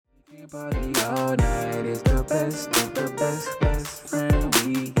party all night. It's the best of the best, best friend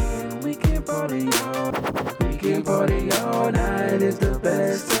weekend. We can party all night. It's the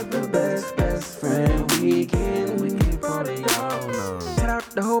best of the best, best friend weekend. We can party all night. Shout out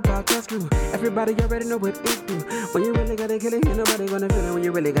the whole podcast crew. Everybody already know what it do. When you really gotta kill it, ain't nobody gonna feel it. When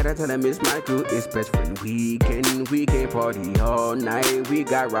you really gotta tell them it's my crew. It's best friend weekend. We can party all night. We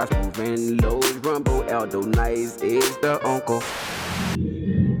got Ross moving, Lowe's, Rumble, Aldo, Nice is the uncle.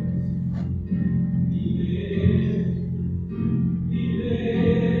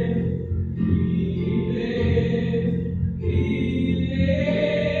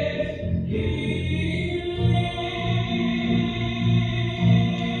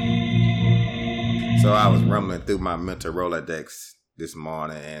 So I was rumbling through my mental Rolodex this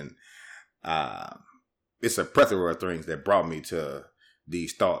morning, and it's a plethora of things that brought me to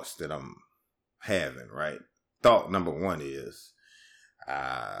these thoughts that I'm having, right? Thought number one is,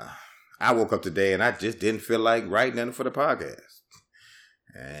 I woke up today and I just didn't feel like writing nothing for the podcast.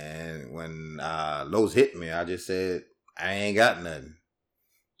 And when Lowe's hit me, I just said, I ain't got nothing,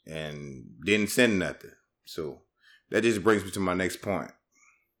 and didn't send nothing. So that just brings me to my next point.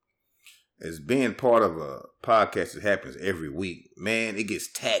 As being part of a podcast that happens every week, man, it gets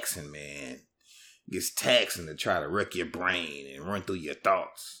taxing, man. It gets taxing to try to wreck your brain and run through your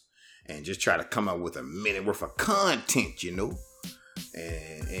thoughts and just try to come up with a minute worth of content, you know?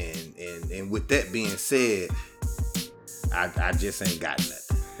 And with that being said, I just ain't got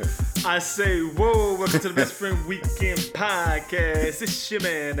nothing. I say, whoa, welcome to the Best Friend Weekend Podcast. It's your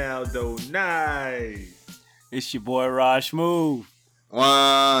man, Aldo Nice. It's your boy, Raj Move.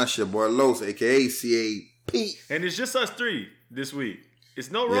 It's your boy Los, a.k.a. CAP. And it's just us three this week. It's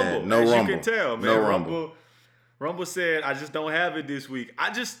no Rumble, no as Rumble. you can tell, man. No Rumble. Rumble said, I just don't have it this week.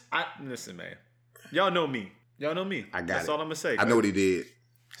 Listen, man. Y'all know me. I got That's all I'm going to say. I know what he did.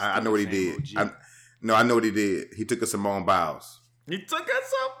 I know what he did. I know what he did. He took us some Simone Biles. You took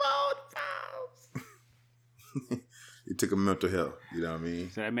us some Biles. He took a mental health. You know what I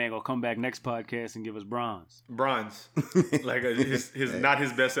mean? So that man gonna come back next podcast and give us bronze. Like his not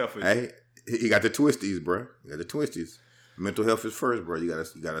his best effort. Hey, he got the twisties, bro. He got the twisties. Mental health is first, bro. You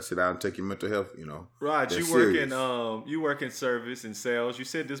gotta sit down and take your mental health. You know. Right. You work in service and sales. You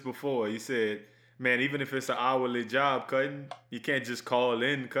said this before. You said, man, even if it's an hourly job cutting, you can't just call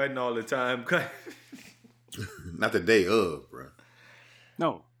in cutting all the time. Not the day of, bro.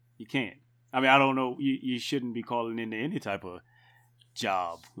 No, you can't. I mean, I don't know. You shouldn't be calling into any type of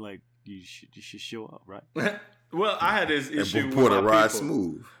job. Like you should show up, right? Well, I had this issue with Porter my ride people.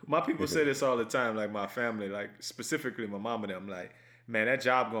 smooth. My people say this all the time. Like my family, like specifically my mom and them. Like, man, that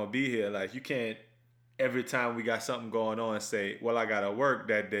job gonna be here. Like, you can't every time we got something going on say, well, I gotta work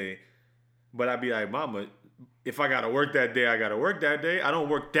that day. But I'd be like, Mama, if I gotta work that day, I gotta work that day. I don't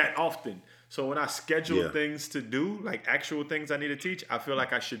work that often. So when I schedule things to do, like actual things I need to teach, I feel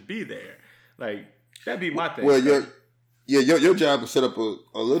like I should be there. Like, that'd be my thing. Well, your job is set up a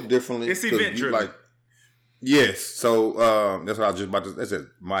little differently. It's event driven. Yes. So that's what I was just about to. That's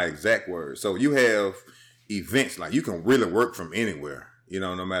my exact word. So you have events, like you can really work from anywhere. You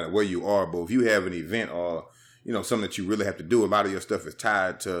know, no matter where you are. But if you have an event or something that you really have to do, a lot of your stuff is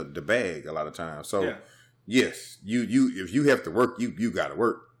tied to the bag a lot of times. So yes, you if you have to work, you got to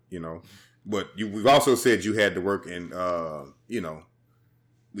work. But we've also said you had to work and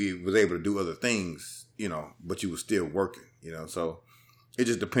we was able to do other things, but you were still working, So it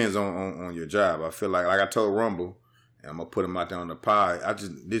just depends on your job. I feel like I told Rumble, and I'm gonna put him out there on the pod. I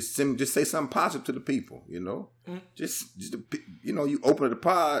just say something positive to the people, Just you open the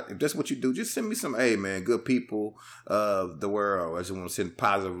pod. If that's what you do, just send me some. Hey man, good people of the world. I just want to send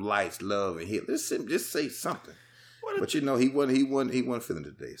positive lights, love, and heal. Just say something. But he wasn't feeling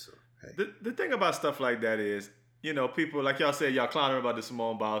today. So hey. The thing about stuff like that is, people, like y'all said, y'all clowning about the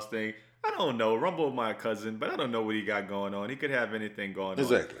Simone Biles thing. I don't know. Rumble my cousin, but I don't know what he got going on. He could have anything going on.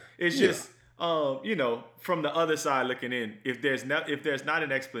 Exactly. It's just, from the other side looking in, if there's not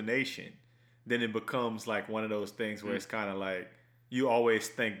an explanation, then it becomes like one of those things where it's kind of like you always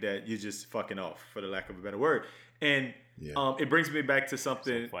think that you're just fucking off, for the lack of a better word. And it brings me back to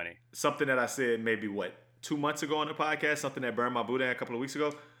something that I said maybe 2 months ago on the podcast, something that burned my Buddha a couple of weeks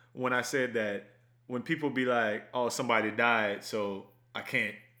ago, when I said that when people be like, oh, somebody died, so I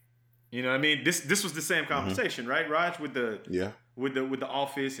can't. You know what I mean? This was the same conversation, right, Raj? With the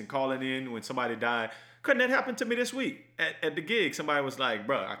office and calling in when somebody died. Couldn't that happen to me this week at the gig? Somebody was like,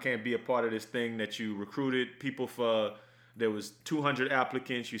 bro, I can't be a part of this thing that you recruited people for. There was 200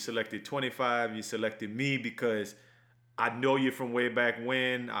 applicants. You selected 25. You selected me because I know you from way back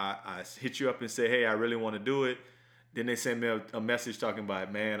when. I hit you up and say, hey, I really want to do it. Then they send me a message talking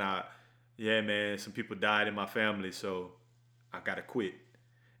about, man, yeah, man, some people died in my family, so I gotta quit.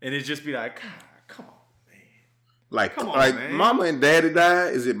 And it just be like, God, come on, man. Like, Come on, man. mama and daddy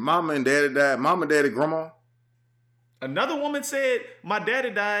died? Is it mama and daddy died? Mama, daddy, grandma? Another woman said, my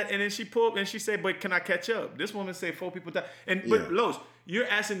daddy died, and then she pulled and she said, but can I catch up? This woman said 4 people died. But Los, you're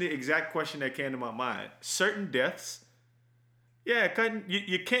asking the exact question that came to my mind. Certain deaths,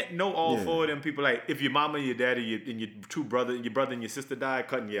 you can't know all 4 of them people. Like, if your mama, your daddy, and your 2 brothers, your brother and your sister died,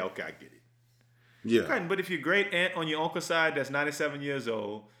 Cutting, okay, I get it. Yeah. Cutting, but if your great aunt on your uncle's side that's 97 years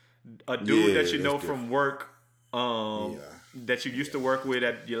old, a dude that you know from work, that you used to work with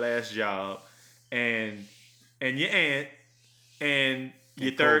at your last job, and your aunt, and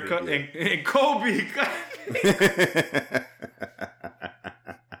your third cousin, and Kobe.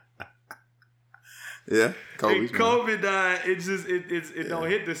 Yeah, Kobe died. It just it don't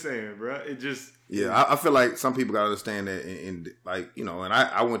hit the same, bro. It just I feel like some people gotta understand that, and like, you know, and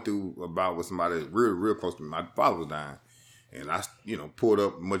I went through a bout with somebody real close to me. My father was dying, and I, you know, pulled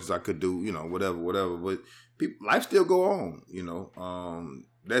up as much as I could do, you know, whatever. But life still go on, you know.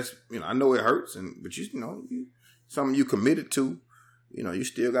 That's, you know, I know it hurts, but you know, something you committed to, you know, you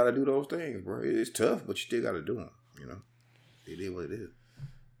still got to do those things, bro. It's tough, but you still got to do them, you know. It is what it is.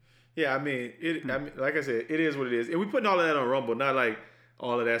 Yeah, I mean, like I said, it is what it is. And we putting all of that on Rumble, not like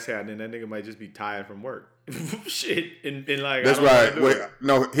all of that's happening. That nigga might just be tired from work. Shit. And like, that's right. Wait,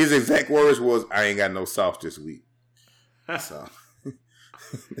 no, his exact words was, I ain't got no sauce this week. So.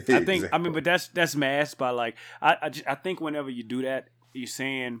 I think, I mean, but that's masked by, like, I think whenever you do that, you're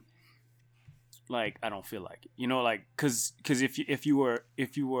saying, like, I don't feel like it, you know, like, cause if you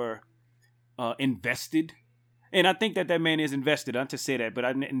were invested, and I think that man is invested, not to say that, but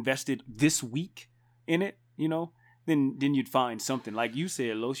I invested this week in it, you know, then you'd find something. Like you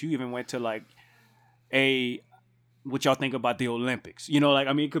said, Los, you even went to like what y'all think about the Olympics, you know, like,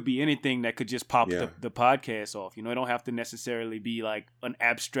 I mean, it could be anything that could just pop the podcast off, you know, it don't have to necessarily be like an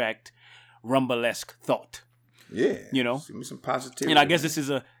abstract Rumble-esque thought. Yeah. You know, give me some positivity. And I guess this is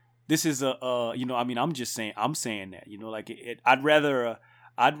a you know, I mean, I'm saying that, you know, like I'd rather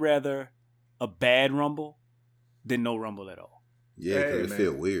a bad Rumble than no Rumble at all. Yeah, because it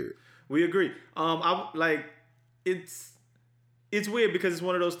feel weird. We agree. I like it's weird because it's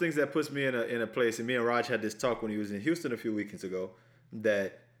one of those things that puts me in a place. And me and Raj had this talk when he was in Houston a few weekends ago.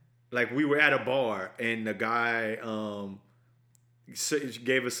 That like we were at a bar and the guy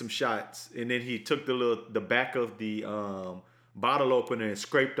gave us some shots, and then he took the back of the bottle opener and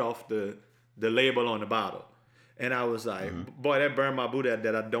scraped off the label on the bottle. And I was like, boy, that burned my boot out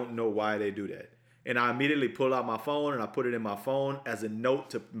that I don't know why they do that. And I immediately pulled out my phone and I put it in my phone as a note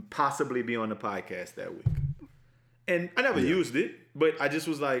to possibly be on the podcast that week. And I never used it, but I just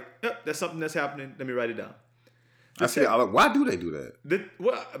was like, yep, that's something that's happening. Let me write it down. I said, why do they do that?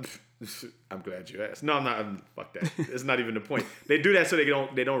 Well, I'm glad you asked. No, I'm not. Fuck that. It's not even the point. They do that so they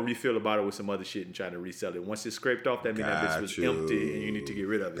don't refill the bottle with some other shit and try to resell it. Once it's scraped off, that means that bitch was empty and you need to get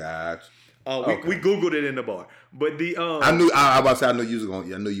rid of it. Gotcha. We Googled it in the bar, but the I knew I was about to say I knew you was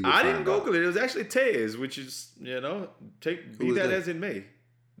going. I knew you. I didn't Google it. It was actually Tez, which is, you know, be that as it may.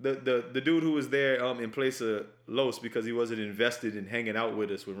 The dude who was there in place of Los because he wasn't invested in hanging out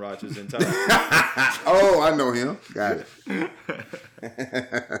with us when Raj was in town. Oh, I know him. Got it.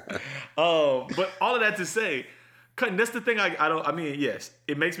 But all of that to say, that's the thing. I mean, yes,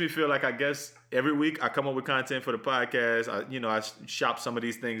 it makes me feel like I guess every week I come up with content for the podcast. I shop some of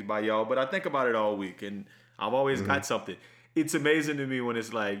these things by y'all, but I think about it all week, and I've always got something. It's amazing to me when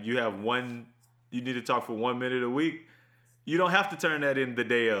it's like you need to talk for 1 minute a week. You don't have to turn that in the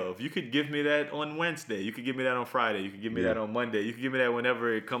day of. You could give me that on Wednesday. You could give me that on Friday. You could give me that on Monday. You could give me that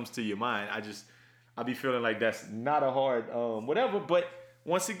whenever it comes to your mind. I be feeling like that's not a hard whatever. But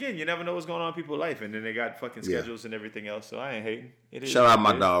once again, you never know what's going on in people's life, and then they got fucking schedules and everything else. So I ain't hating. Shout out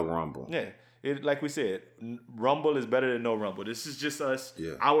my dog Rumble. Yeah, like we said, Rumble is better than no Rumble. This is just us.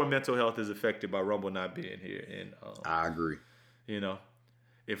 Yeah. Our mental health is affected by Rumble not being here, and I agree. You know.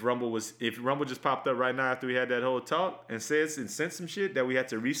 If Rumble just popped up right now after we had that whole talk and sent some shit that we had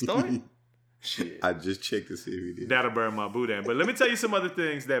to restart, shit. I just checked to see if he did. That'll burn my boudin. But let me tell you some other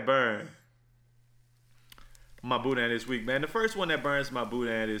things that burn my boudin this week, man. The first one that burns my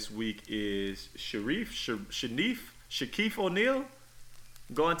boudin this week is Shaquille O'Neal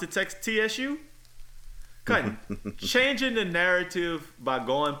going to TSU. Cutting. Changing the narrative by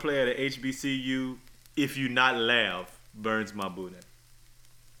going play at a HBCU if you not laugh burns my boudin.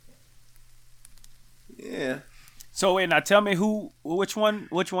 Yeah. So wait, now tell me which one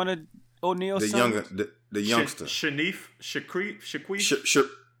of O'Neal's sons? The youngster. Shaquille.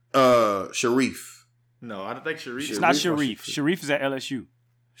 Sharif. No, I don't think Sharif. It's not Sharif. Sharif is at LSU.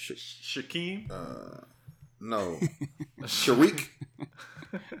 Shaquem? No. Sharik?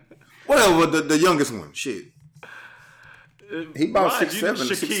 Whatever, the youngest one. Shit. He about 6'7".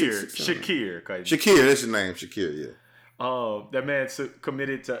 Shakir. Shakir, that's his name. Shakir, yeah. That man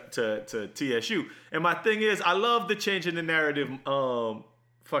committed to TSU. And my thing is, I love the change in the narrative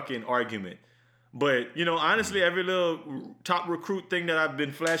fucking argument. But, honestly, every little top recruit thing that I've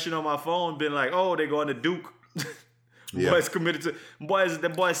been flashing on my phone been like, oh, they're going to Duke. Yeah. The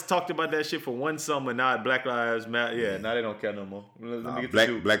boys talked about that shit for one summer. Now Black Lives Matter. Yeah, now they don't care no more.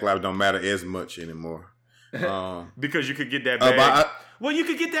 Black lives don't matter as much anymore. Because you could get that bag. You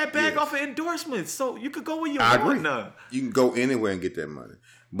could get that bag off of endorsements. So you could go where you want now. You can go anywhere and get that money.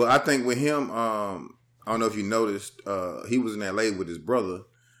 But I think with him, I don't know if you noticed, he was in LA with his brother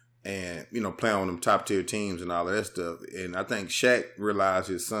and, playing on them top tier teams and all of that stuff. And I think Shaq realized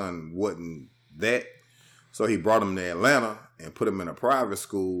his son wasn't that. So he brought him to Atlanta and put him in a private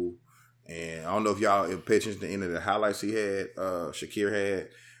school. And I don't know if y'all pay attention to any of the highlights he had, Shakir had.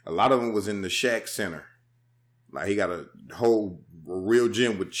 A lot of them was in the Shaq Center. Like he got a real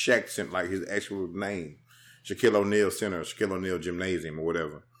gym with Shaq Center, like his actual name. Shaquille O'Neal Center, Shaquille O'Neal Gymnasium or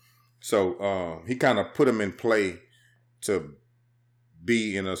whatever. So he kind of put him in play to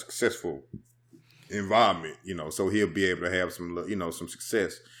be in a successful environment, so he'll be able to have some, some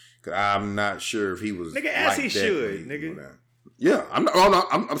success. Cause I'm not sure if he was nigga as he should, nigga. Yeah,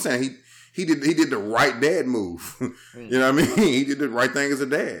 I'm saying he did the right dad move. You know what I mean? He did the right thing as a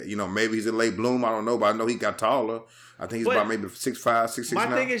dad. Maybe he's a late bloom. I don't know, but I know he got taller. I think he's about maybe 6'5", 6'6" My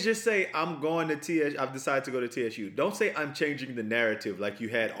now. thing is just say I'm going to TSU. I've decided to go to TSU. Don't say I'm changing the narrative like you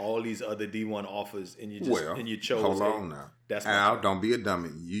had all these other D1 offers and you chose. Hold on now. That's Al, don't be a dummy.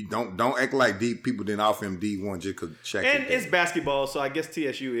 You don't act like people didn't offer him D1 just because Shaq. And it's basketball, so I guess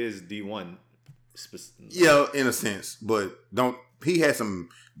TSU is D1. Yeah, in a sense, but he had some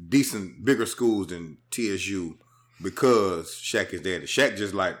decent, bigger schools than TSU because Shaq is there. Shaq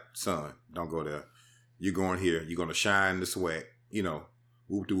just like, son, don't go there. You're going here. You're going to shine the swag.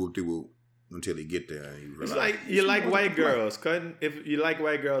 Whoop-de-whoop-de-whoop until he get there. And it's like you like white girls. If you like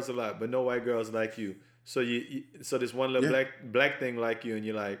white girls a lot, but no white girls like you. So so this one little black thing like you, and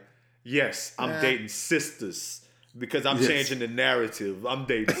you're like, yes, I'm dating sisters. Because I'm changing the narrative. I'm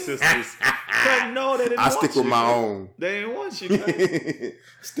dating sisters. But no, they didn't want you. I stick with my own. They didn't want you.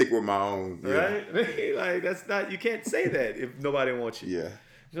 Stick with my own. Yeah. Right? Like, that's not, you can't say that if nobody wants you. Yeah.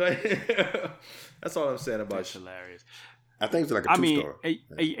 Like, that's all I'm saying about that's hilarious. I think it's like a two-star.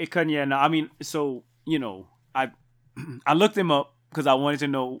 So, I looked him up because I wanted to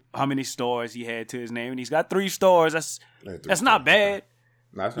know how many stars he had to his name. And he's got 3 stars. That's not bad.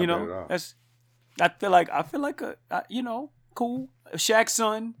 No, that's not bad at all. I feel like cool. Shaq's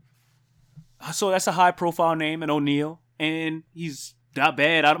son. So that's a high profile name, and O'Neal, and he's not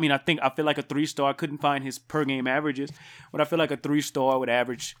bad. I feel like a 3-star. I couldn't find his per game averages, but I feel like a 3-star would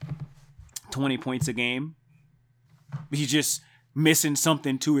average 20 points a game. He's just missing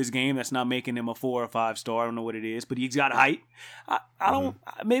something to his game that's not making him a 4 or 5-star. I don't know what it is, but he's got height. I don't.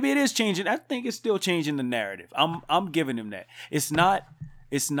 Maybe it is changing. I think it's still changing the narrative. I'm giving him that. It's not.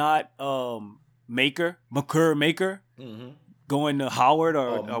 Makur Maker going to Howard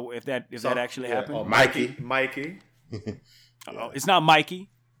or if that actually happened. Mikey. It's not Mikey.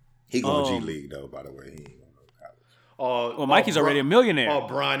 He going to G League though, by the way. He ain't going to college. Well, Mikey's already a millionaire. Oh,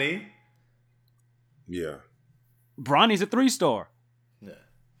 Bronny. Yeah. Bronny's a 3-star. Yeah.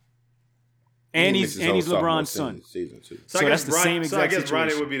 And he's LeBron's son. So that's the same exact situation.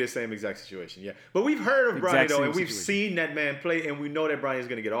 Bronny would be the same exact situation, yeah. But we've heard of Bronny though, and we've seen that man play, and we know that Bronny's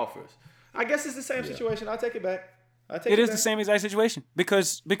going to get offers. I guess it's the same situation. I'll take it back. It is the same exact situation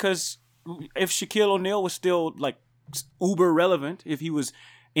because if Shaquille O'Neal was still like uber relevant, if he was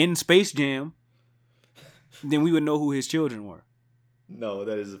in Space Jam, then we would know who his children were. No,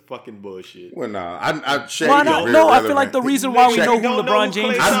 that is fucking bullshit. Well, nah, Shaq why not? No, I feel like the reason why we know who LeBron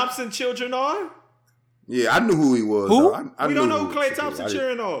James is. Klay Thompson children are? Yeah, I knew who he was. Who? We don't know who Klay Thompson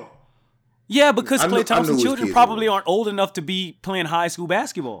children are. Yeah, because Klay Thompson's children probably aren't old enough to be playing high school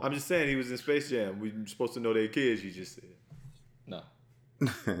basketball. I'm just saying he was in Space Jam. We're supposed to know their kids, you just said. No.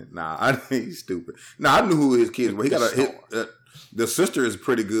 Nah, he's stupid. Nah, I knew who his kids were. He got the sister is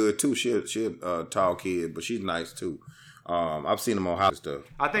pretty good too. She a tall kid, but she's nice too. I've seen them on house stuff.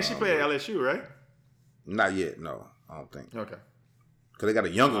 I think she played at LSU, right? Not yet, no. I don't think. Okay. Because they got a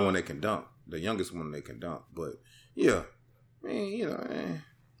younger one that can dunk. The youngest one that can dunk. But, yeah. I mean,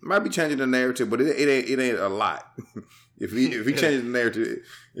 might be changing the narrative, but it ain't a lot. if he changes the narrative,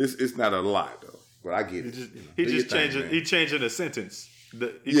 it's not a lot, though. But I get it. He changing a sentence.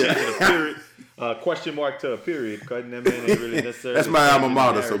 He changed a period, question mark to a period. Cutting that man ain't really necessarily. That's my alma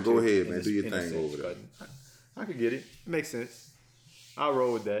mater, so narrative go ahead, man. in Do your in a thing sense, over there. Cutting. I could get it. Makes sense. I'll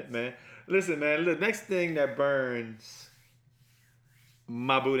roll with that, man. Listen, man. The next thing that burns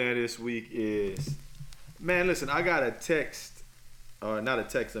my boudin this week is, man. Listen, I got a text, or not a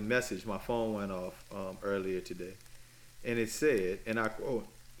text, a message. My phone went off earlier today, and it said, and I quote,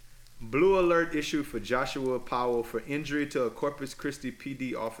 "Blue alert issued for Joshua Powell for injury to a Corpus Christi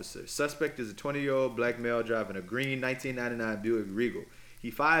PD officer. Suspect is a 20-year-old black male driving a green 1999 Buick Regal. He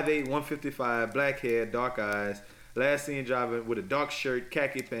 5'8", 155, black hair, dark eyes. Last seen driving with a dark shirt,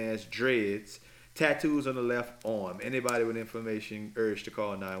 khaki pants, dreads, tattoos on the left arm. Anybody with information urged to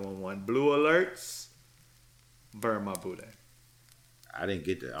call 911. Blue alerts, burn my boudin." I didn't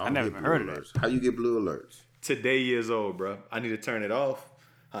get that. I never get even blue heard of alerts. How you get blue alerts? Today years old, bro. I need to turn it off.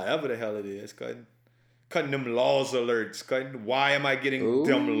 However the hell it is, cutting them laws alerts, cutting. Why am I getting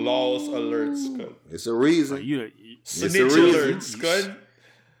them laws alerts? Cutting. It's a reason. Snitch It's a reason. alerts, cutting.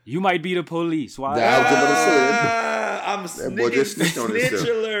 You might be the police. Why? I'm That boy just snitched on snitch himself.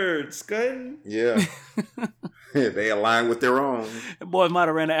 alerts, cutting. Yeah. They align with their own. That boy might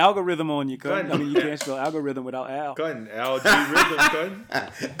have ran an algorithm on you, cuz. Cutting. I mean, you can't spell algorithm without al. Cutting algae rhythm,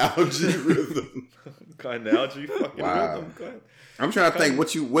 cutting. Algae rhythm. Cutting algae fucking Wow. rhythm, cutting. I'm trying to think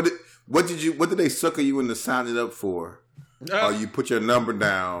what did they sucker you into signing up for? Or you put your number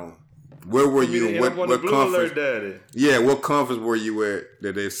down. Where were you? What Blue alert, conference? daddy. Yeah, what conference were you at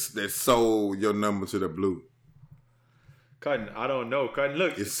that they sold your number to the blue? Cutting, I don't know. Cutting,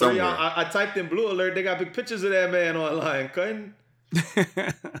 look, It's so somewhere. I typed in blue alert. They got big pictures of that man online. Cutting,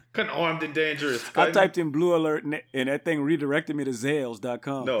 cutting armed and dangerous. I Cutting. typed in blue alert and that thing redirected me to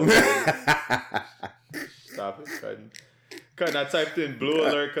Zales.com. No. Stop it, cutting. Cutting, I typed in blue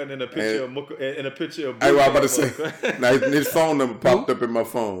alert, cutting in a picture of I blue. was about to say. Now his phone number popped up in my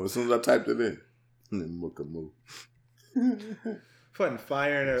phone as soon as I typed it in. And then Mooka move. Cutting,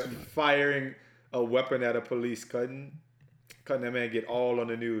 firing a weapon at a police. Cutting that man get all on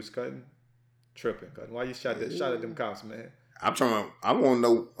the news. Cutting, tripping. Cutting, why you shot at them cops, man? I want to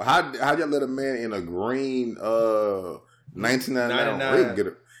know how y'all let a man in a green 1999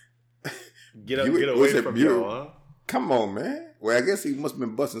 rig Get Buick? away What's that from Buick? y'all, huh? Come on, man. Well, I guess he must have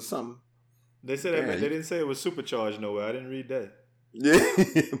been busting something. They said that, Yeah, they didn't say it was supercharged nowhere. I didn't read that. Yeah,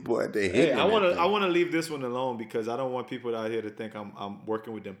 boy, they hit. Hey, I want to leave this one alone because I don't want people out here to think I'm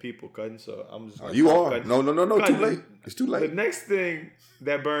working with them people, cutting. So I'm just. You are. cutting. No. Cutting. Too late. It's too The late. next thing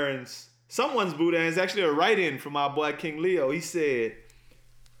that burns someone's boudin is actually a write-in from our boy King Leo. He said,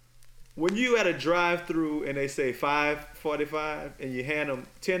 when you at a drive-through and they say 5.45 and you hand them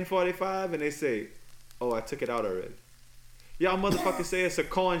 10.45 and they say, "Oh, I took it out already." Y'all motherfuckers say it's a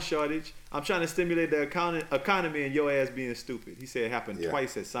corn shortage. I'm trying to stimulate the economy and your ass being stupid. He said it happened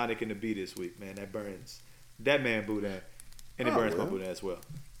twice at Sonic and the Bee this week, man. That burns that man boudin. And it burns my boudin as well.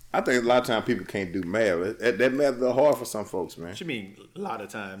 I think a lot of times people can't do math. That math is a little hard for some folks, man. What you mean a lot of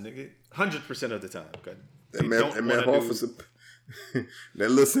time, nigga? 100% of the time. That math hard for some. That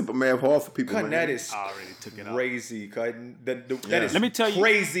little simple math hard for people. Cutting, man. that is I already took it out. crazy, cutting. That is Let me tell you-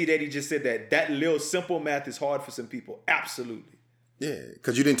 crazy that he just said that. That little simple math is hard for some people. Absolutely. Yeah,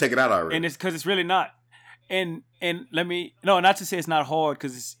 because you didn't take it out already. And it's because it's really not. And let me not to say it's not hard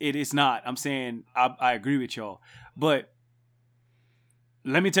because it is not. I'm saying I agree with y'all, but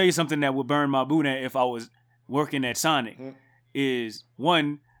let me tell you something that would burn my boudin if I was working at Sonic. Is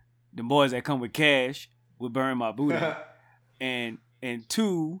one, the boys that come with cash would burn my boudin, and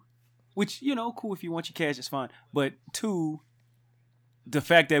two, which cool if you want your cash, it's fine. But two, the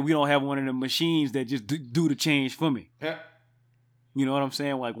fact that we don't have one of the machines that just do the change for me. You know what I'm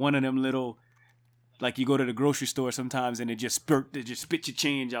saying? Like one of them little, like you go to the grocery store sometimes and it just spit your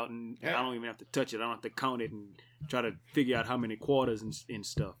change out and I don't even have to touch it. I don't have to count it and try to figure out how many quarters and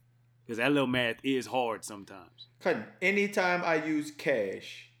stuff. Because that little math is hard sometimes. Cutting. Anytime I use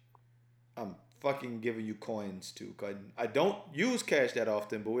cash, I'm fucking giving you coins too. Cutting. I don't use cash that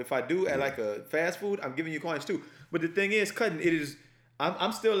often, but if I do at like a fast food, I'm giving you coins too. But the thing is, cutting, it is.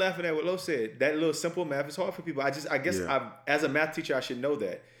 I'm still laughing at what Lo said. That little simple math is hard for people. I guess as a math teacher, I should know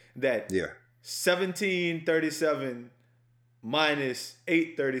that 1737 minus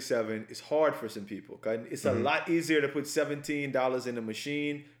 837 is hard for some people. It's a lot easier to put $17 in a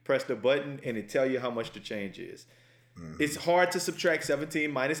machine, press the button, and it tell you how much the change is. It's hard to subtract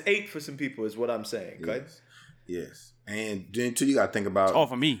 17 minus 8 for some people, is what I'm saying. Yes. And then too, you gotta think about. It's all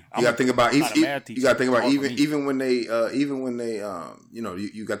for me. You gotta think about. not a math teacher. You gotta think about It's all for me. even when they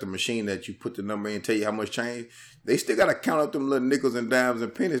you got the machine that you put the number in, tell you how much change. They still gotta count up them little nickels and dimes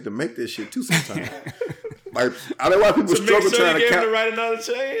and pennies to make this shit too sometimes. Like, I don't know why people to struggle make sure trying you to gave him count. to write another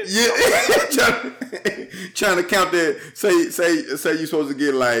change. Yeah, trying to count that. Say you're supposed to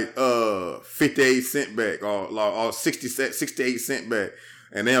get like 58 cent back or 68 cent back,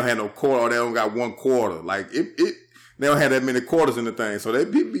 and they don't have no quarter. Or they don't got 1 quarter. Like it they don't have that many quarters in the thing, so they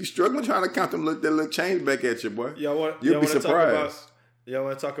be struggling trying to count them that little change back at you, boy. You'll be surprised. Y'all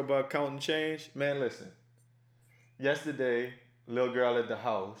want to talk about counting change? Man, listen. Yesterday, little girl at the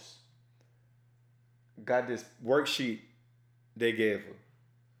house got this worksheet they gave her.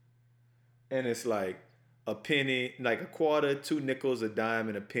 And it's like a penny, like a quarter, 2 nickels, a dime,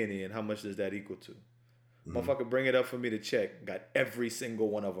 and a penny. And how much does that equal to? Motherfucker, bring it up for me to check. Got every single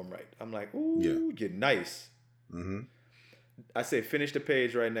one of them right. I'm like, ooh, you're nice. Mm-hmm. I say, finish the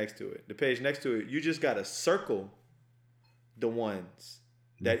page right next to it. The page next to it, you just got to circle the ones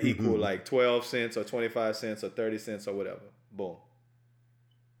that equal like 12 cents or 25 cents or 30 cents or whatever. Boom.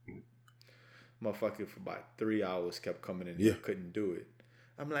 Motherfucker for about 3 hours kept coming in here, couldn't do it.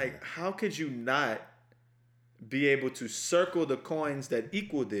 I'm like, how could you not be able to circle the coins that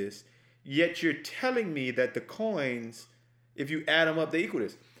equal this, yet you're telling me that the coins, if you add them up, they equal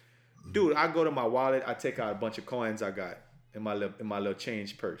this? Dude, I go to my wallet, I take out a bunch of coins I got in my little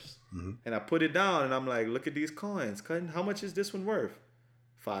change purse. And I put it down and I'm like, look at these coins. How much is this one worth?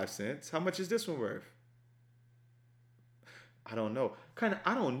 5 cents. How much is this one worth? I don't know.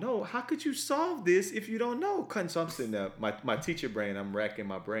 I don't know. How could you solve this if you don't know? So I'm sitting there, my teacher brain, I'm racking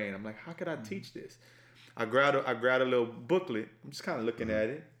my brain. I'm like, how could I teach this? I grabbed a little booklet. I'm just kind of looking at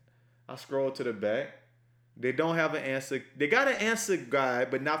it. I scroll to the back. They don't have an answer. They got an answer guide,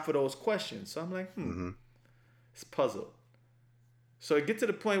 but not for those questions. So I'm like, it's puzzled. So it get to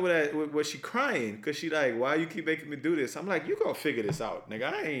the point where she crying because she like, why you keep making me do this? I'm like, you gonna figure this out,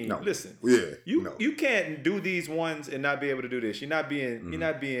 nigga. I ain't listen. Yeah, you can't do these ones and not be able to do this. You're not being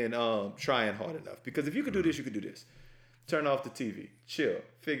trying hard enough. Because if you could do this, you could do this. Turn off the TV, chill,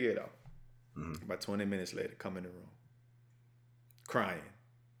 figure it out. About 20 minutes later, come in the room, crying.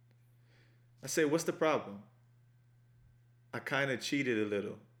 I say, what's the problem? I kind of cheated a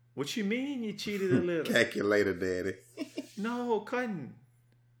little. What you mean you cheated a little? Calculator, daddy. No, couldn't.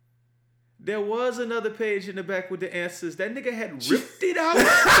 There was another page in the back with the answers. That nigga had ripped it out. That's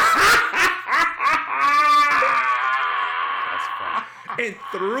funny. And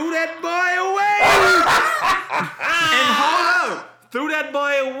threw that boy away. And hold up. Threw that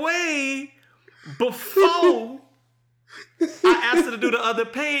boy away before I asked her to do the other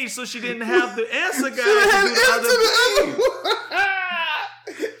page so she didn't have the answer guide to do the other page.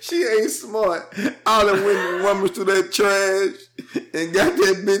 She ain't smart. All that went and rummaged through that trash and got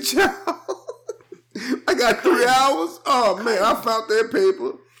that bitch out. I got 3 hours. Oh man, I found that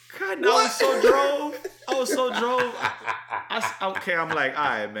paper. God, I was so drove. Okay, I'm like, all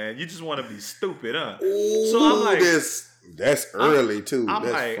right, man, you just want to be stupid, huh? Ooh, so I'm like, that's early too. I'm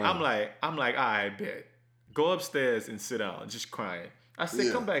like, all right, bet. Go upstairs and sit down, just crying. I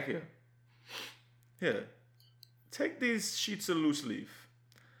said, come back here. Here, take these sheets of loose leaf.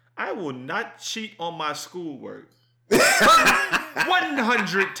 I will not cheat on my schoolwork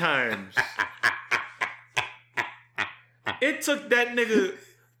 100 times. It took that nigga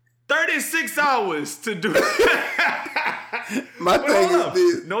 36 hours to do it. My thing is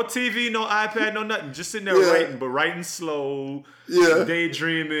this. No TV, no iPad, no nothing. Just sitting there writing, but writing slow,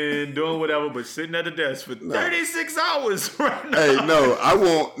 daydreaming, doing whatever, but sitting at the desk for 36 hours right now. Hey,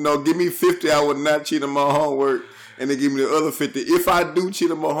 give me 50, I would not cheat on my homework. And they give me the other 50. If I do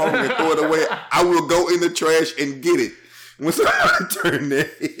cheat on my homework and throw it away, I will go in the trash and get it. Once I turn that.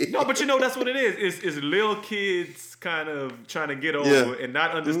 No, but that's what it is. It's little kids kind of trying to get over and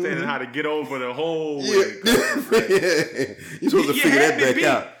not understanding how to get over the whole way. You're supposed to figure that back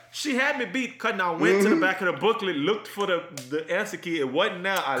out. She had me beat. Cutting. I went to the back of the booklet, looked for the answer key. It wasn't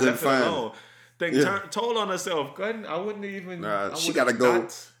there. I left it alone. Told on herself. I wouldn't even. She got to go.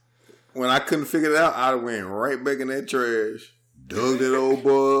 When I couldn't figure it out, I went right back in that trash, dug that old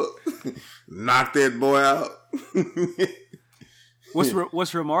boy, knocked that boy out.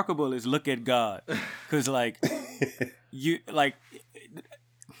 What's remarkable is look at God, because I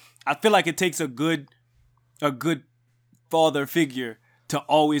feel like it takes a good father figure to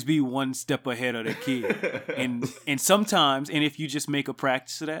always be one step ahead of the kid, and sometimes, and if you just make a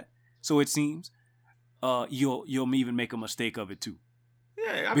practice of that, so it seems, you'll even make a mistake of it too.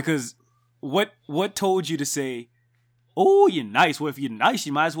 Yeah, because what told you to say, oh, you're nice? Well, if you're nice,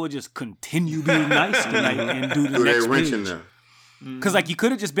 you might as well just continue being nice tonight and do the next page. Because you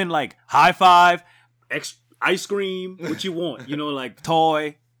could have just been like, high five, ice cream, what you want,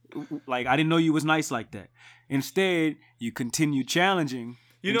 toy. I didn't know you was nice like that. Instead, you continue challenging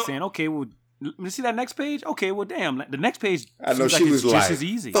and saying, okay, well, see that next page? Okay, well, damn. The next page I know seems she like was it's just like, as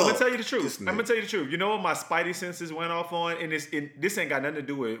easy. fuck. I'm gonna tell you the truth. This I'm gonna tell you the truth. You know what my spidey senses went off on, and this ain't got nothing to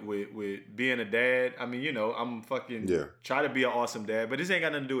do with being a dad. I mean, I'm fucking try to be an awesome dad, but this ain't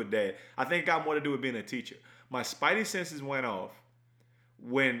got nothing to do with dad. I think it got more to do with being a teacher. My spidey senses went off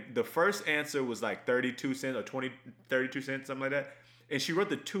when the first answer was like 32 cents or 32 cents, something like that, and she wrote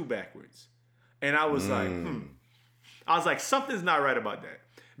the 2 backwards, and I was like, I was like, something's not right about that.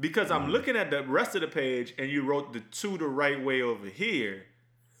 Because I'm looking at the rest of the page and you wrote the 2 the right way over here,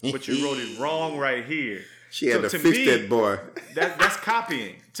 but you wrote it wrong right here. She had to fix that boy. That's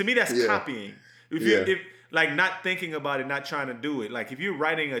copying. To me, that's copying. If like not thinking about it, not trying to do it. Like if you're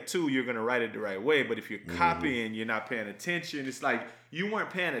writing a 2, you're gonna write it the right way. But if you're copying, you're not paying attention. It's like you weren't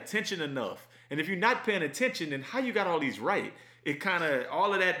paying attention enough. And if you're not paying attention, then how you got all these right? It kind of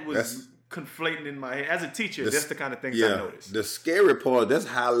all of that was conflating in my head. As a teacher, that's the kind of things I noticed. The scary part, that's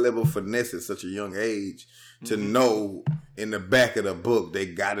high level finesse at such a young age to know in the back of the book they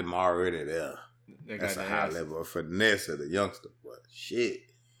got him already there. That's a high level of finesse of the youngster. But shit.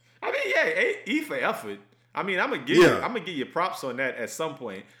 I mean, E for effort. I mean, I'm gonna give you props on that at some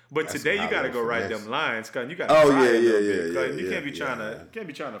point. But that's today you gotta go write them lines, cause you gotta try a little bit. You can't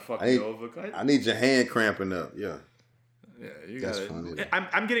be trying to fuck me over. I need your hand cramping up. Yeah. Yeah, you got it.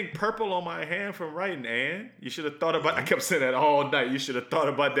 I'm getting purple on my hand from writing, Ann. You should have thought about. I kept saying that all night. You should have thought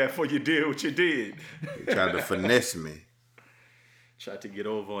about that before you did what you did. You tried to finesse me. Tried to get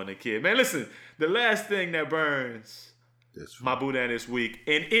over on the kid. Man, listen. The last thing that burns my boudin this week,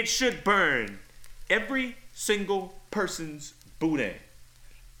 and it should burn every single person's boudin.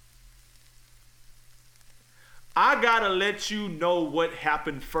 I gotta let you know what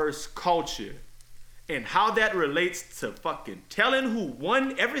happened first culture. And how that relates to fucking telling who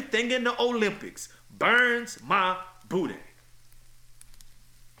won everything in the Olympics burns my booty.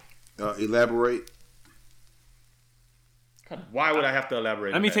 Elaborate. Why would I have to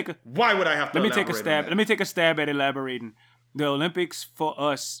elaborate? Why would I have to? Let me take a stab at elaborating. The Olympics for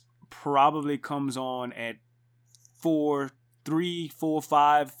us probably comes on at 4,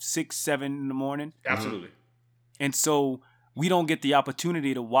 5, 6, 7 in the morning. Absolutely. And so we don't get the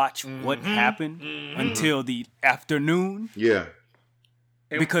opportunity to watch what happened until the afternoon. Yeah.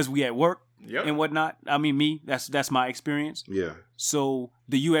 Because we at work and whatnot. I mean, that's my experience. Yeah. So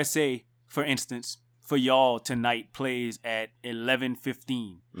the USA, for instance, for y'all tonight plays at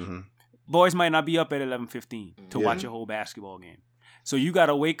 11:15. Boys might not be up at 11:15 to watch a whole basketball game. So you got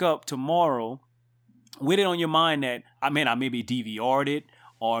to wake up tomorrow with it on your mind that, I maybe DVR'd it.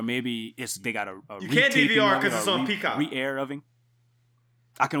 Or maybe they got a you can't DVR because it's on Peacock. Re-air of it.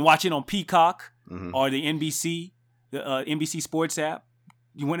 I can watch it on Peacock or the NBC, the NBC Sports app,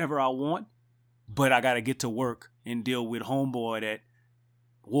 whenever I want. But I got to get to work and deal with homeboy that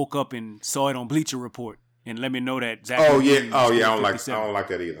woke up and saw it on Bleacher Report and let me know that Zach. I don't like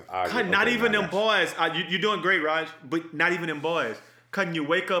that either. Not even them boys. You're doing great, Raj. But not even them boys. Couldn't you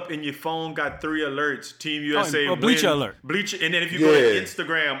wake up and your phone got 3 alerts? Team USA Bleacher alert. Bleacher, and then if you go to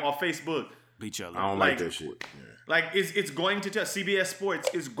Instagram or Facebook, Bleacher alert. I don't like that shit. Yeah. Like it's going to tell CBS Sports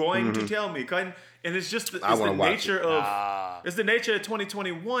is going to tell me, and it's just it's the nature of it's the nature of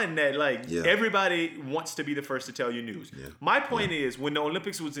 2021 that everybody wants to be the first to tell you news. Yeah. My point is when the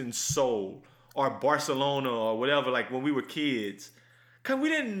Olympics was in Seoul or Barcelona or whatever, like when we were kids. Cause we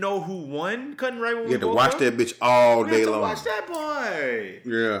didn't know who won. Couldn't right when we had to watch that bitch all day long. Watch that boy.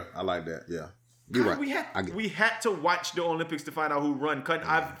 Yeah, I like that. Yeah, you're right. We had to watch the Olympics to find out who won.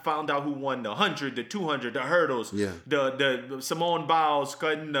 I found out who won the 100, the 200, the hurdles, the Simone Biles,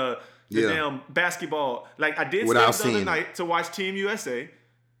 the damn basketball. Like I did stay up the other night to watch Team USA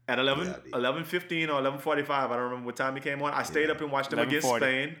at 11:15 or 11:45. I don't remember what time it came on. I stayed up and watched them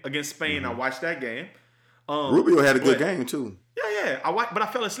against Spain. I watched that game. Rubio had a good game too. Yeah. But I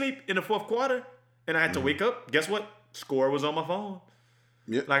fell asleep in the fourth quarter, and I had to wake up. Guess what? Score was on my phone.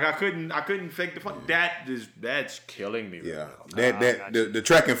 Yeah. Like I couldn't fake the fun. That's killing me. Yeah. The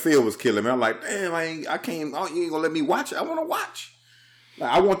track and field was killing me. I'm like, damn, I can't. Oh, you ain't gonna let me watch it. I want to watch.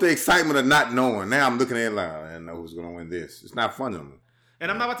 Like, I want the excitement of not knowing. Now I'm looking at it like, I don't know who's gonna win this. It's not fun to me. And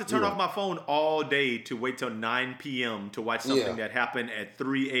I'm not about to turn off my phone all day to wait till 9 p.m. to watch something that happened at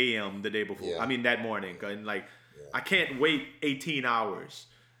 3 a.m. the day before. Yeah. I mean, that morning. And I can't wait 18 hours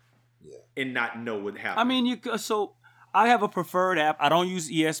and not know what happened. I mean, so I have a preferred app. I don't use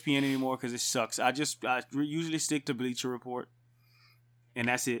ESPN anymore because it sucks. I usually stick to Bleacher Report, and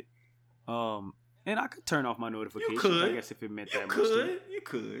that's it. And I could turn off my notifications. You could. I guess if it meant that much to you. You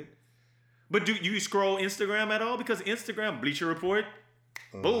could. But do you scroll Instagram at all? Because Instagram, Bleacher Report,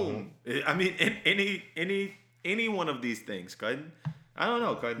 boom. I mean, any one of these things, couldn't. I don't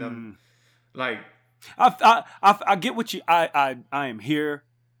know, couldn't. Like, I get what you. I am here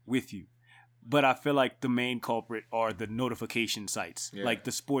with you, but I feel like the main culprit are the notification sites, like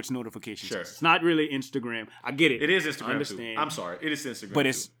the sports notification sites. It's not really Instagram. I get it. It is Instagram. I understand. Too. I'm sorry, it is Instagram. But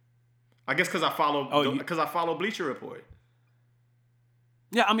it's. I guess because I follow Bleacher Report.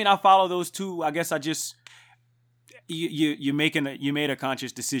 Yeah, I mean, I follow those too. I guess I just. You made a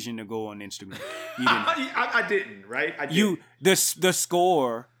conscious decision to go on Instagram. You didn't. I didn't, right? I didn't. The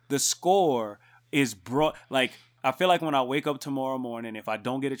score is brought. Like, I feel like when I wake up tomorrow morning, if I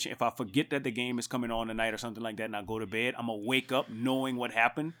don't get a chance, if I forget that the game is coming on tonight or something like that, and I go to bed, I'm gonna wake up knowing what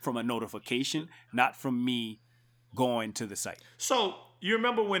happened from a notification, not from me going to the site. So you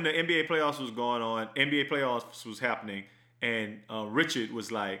remember when the NBA playoffs was going on? NBA playoffs was happening, and Richard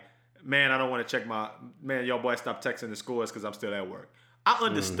was like, man, I don't want to check y'all boys stop texting the scores because I'm still at work. I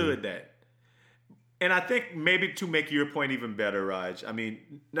understood that. And I think maybe to make your point even better, Raj, I mean,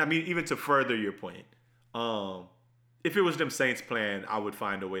 even to further your point, if it was them Saints playing, I would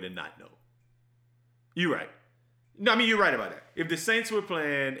find a way to not know. You're right. No, I mean, you're right about that. If the Saints were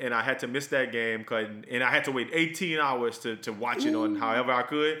playing and I had to miss that game, and I had to wait 18 hours to watch it on however I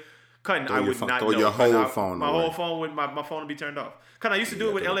could, I would not know. Your whole phone my away. whole phone would my phone would be turned off. I used to do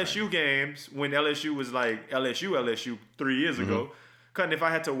it with LSU games when LSU was like LSU 3 years ago. If I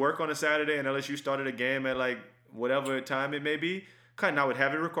had to work on a Saturday and LSU started a game at like whatever time it may be, I would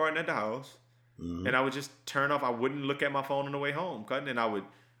have it recording at the house, and I would just turn off. I wouldn't look at my phone on the way home, and I would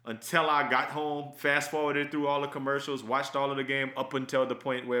until I got home, fast forwarded through all the commercials, watched all of the game up until the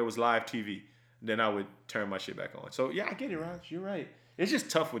point where it was live TV. Then I would turn my shit back on. So yeah, I get it, Raj. You're right. It's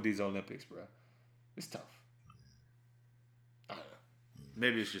just tough with these Olympics, bro. It's tough. I don't know.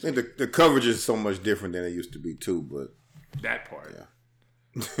 Maybe it's just I think the coverage is so much different than it used to be too, but that part. Yeah.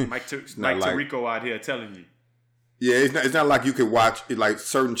 Mike Tirico out here telling you. Yeah, it's not like you could watch it, like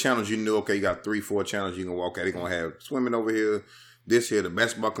certain channels. You know, okay, you got 3-4 channels you can walk at. They're gonna have swimming over here, this here, the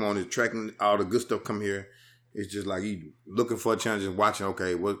basketball come on, the tracking, all the good stuff come here. It's just like you looking for a channel, just watching.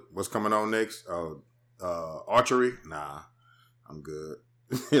 Okay, what's coming on next? Archery? Nah, I'm good.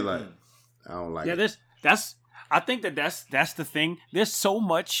 Like I don't like. Yeah, that's. I think that's the thing. There's so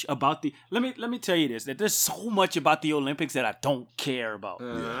much about the. Let me tell you this. That there's so much about the Olympics that I don't care about.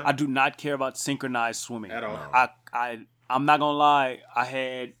 I do not care about synchronized swimming at all. I'm not gonna lie.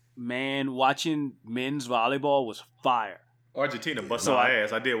 Watching men's volleyball was fire. Argentina busting our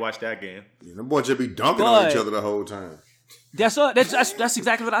ass. I did watch that game. Yeah, the boys just be dunking on each other the whole time. That's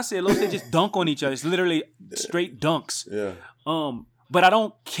exactly what I said. They just dunk on each other. It's literally straight dunks. Yeah. But I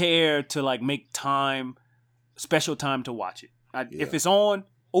don't care to like make special time to watch it. If it's on,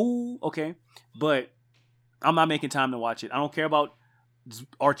 okay. But I'm not making time to watch it. I don't care about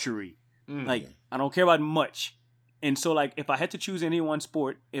archery. Like I don't care about much. And so like if I had to choose any one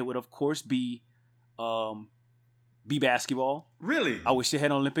sport, it would of course be basketball. Really? I wish they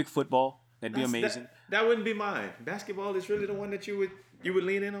had Olympic football. That'd be amazing. That wouldn't be mine. Basketball is really the one that you would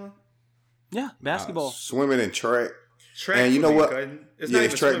lean in on? Yeah, basketball. Swimming and track. Track. And you know what? It's not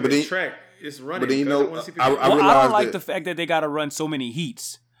even track, swimming, it's track. It's running. But then, I don't like the fact that they got to run so many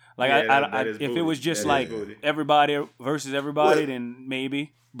heats. Like if it was just like everybody versus everybody, then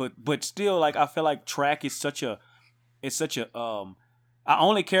maybe. But still, like I feel like track is such a. I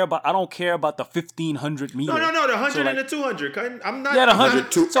don't care about the 1500 meters. No, the 100 and the 200. I'm not. Yeah, the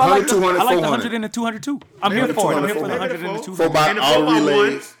 100. So I like the 100 and the 200 too. I'm here for it. I'm here for the 100 and the 200. All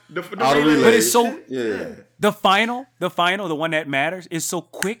relays. All relays. But it's so. Yeah. The final, the one that matters, is so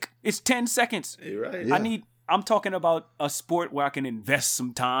quick. It's 10 seconds. You're right. Yeah. I'm talking about a sport where I can invest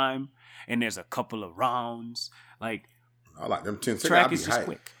some time and there's a couple of rounds. Like I like them 10 seconds. Track is just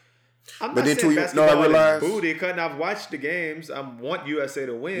quick. I'm not saying basketball is booty, because I've watched the games. I want USA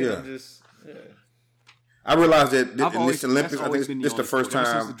to win. Yeah. I'm just. Yeah. I realized that in this Olympics, I think this is the first time.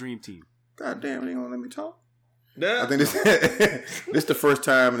 This is the dream team. God damn, they gonna let me talk. Yeah. I think this the first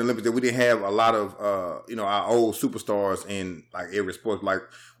time in the Olympics that we didn't have a lot of our old superstars in like every sport. Like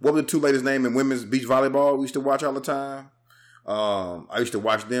what were the two latest name in women's beach volleyball we used to watch all the time? I used to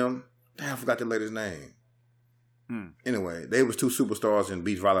watch them. Damn, I forgot the latest name. Anyway, they was two superstars in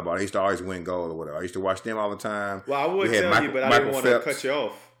beach volleyball. They used to always win gold or whatever. I used to watch them all the time. Well, I would tell you, but I didn't want to cut you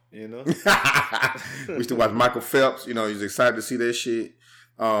off. You know, we used to watch Michael Phelps. You know, he's excited to see that shit.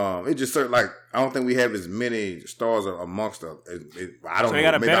 It just certain like I don't think we have as many stars amongst us. I don't. So know. they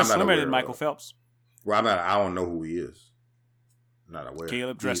got a Maybe better I'm not swimmer aware than Michael Phelps. Well, I don't know who he is. I'm not aware.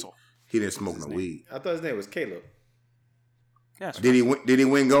 Caleb Dressel. He didn't smoke no weed. I thought his name was Caleb. Yes. Did he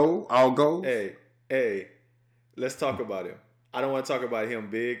win gold? All gold? Hey, let's talk about him. I don't want to talk about him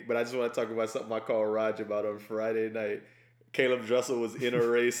big, but I just want to talk about something I called Raj about on Friday night. Caleb Dressel was in a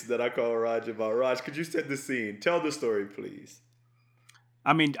race that I called Raj about. Raj, could you set the scene? Tell the story, please.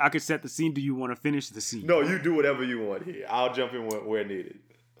 I mean, I could set the scene. Do you want to finish the scene? No, you do whatever you want here. I'll jump in where needed.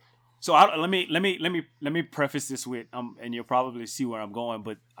 So let me preface this with and you'll probably see where I'm going.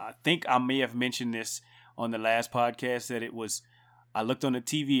 But I think I may have mentioned this on the last podcast that it was. I looked on the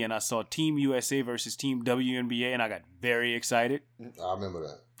TV and I saw Team USA versus Team WNBA, and I got very excited. I remember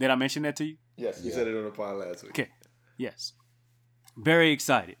that. Did I mention that to you? Yes, you said it on the pod last week. Okay. Yes. Very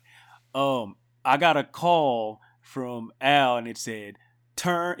excited. I got a call from Al and it said,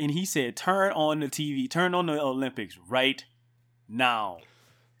 turn on the TV, turn on the Olympics right now.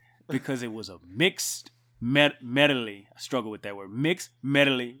 Because it was a mixed medley. I struggle with that word. Mixed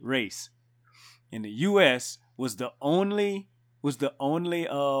medley race. And the US was the only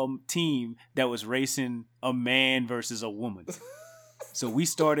team that was racing a man versus a woman. So we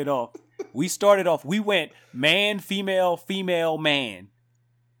went man, female, female, man.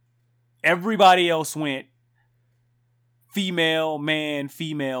 Everybody else went female, man,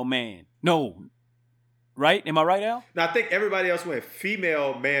 female, man. No. Right? Am I right, Al? Now, I think everybody else went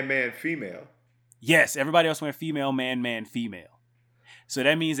female, man, man, female. Yes, everybody else went female, man, man, female. So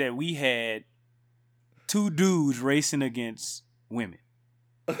that means that we had 2 dudes racing against women.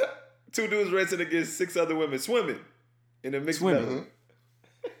 2 dudes racing against 6 other women swimming in a mixed medley.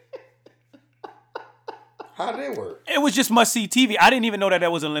 How did it work? It was just must-see TV. I didn't even know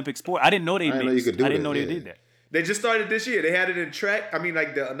that was an Olympic sport. I didn't know they I didn't know you could do I didn't that, know they yeah. did that. They just started this year. They had it in track. I mean,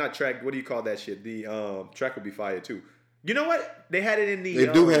 like not track. What do you call that shit? The track would be fire too. You know what? They had it in the.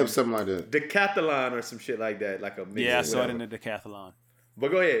 They do have something like that. Decathlon or some shit like that, like a. Yeah, I saw it in the decathlon.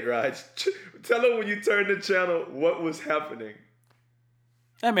 But go ahead, Raj. Tell them when you turned the channel what was happening.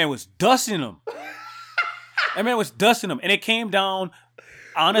 That man was dusting them. And it came down.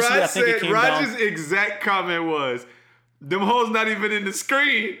 Honestly, Raj I think it came down. Raj's exact comment was, "Them hoes not even in the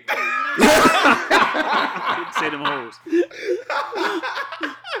screen." Say them hoes.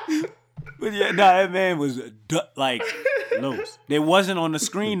 But yeah, that man was like loose. They wasn't on the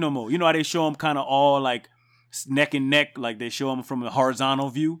screen no more. You know how they show them kind of all like neck and neck, like they show them from a horizontal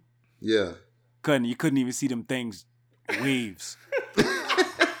view. Yeah. You couldn't even see them things, waves.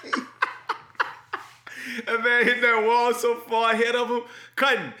 That man hit that wall so far ahead of him.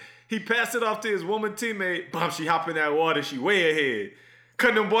 Couldn't. He passed it off to his woman teammate. Bum, she hop in that water. She way ahead.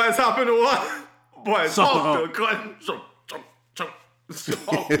 Couldn't them boys hop in the water? Boys, hawked her. Couldn't.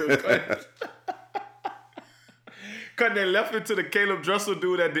 Hawked her. Couldn't. Couldn't. They left it to the Caleb Dressel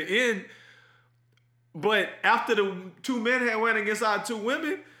dude at the end. But after the 2 men had went against our 2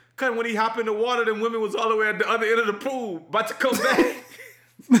 women, couldn't when he hopped in the water, the women was all the way at the other end of the pool, about to come back.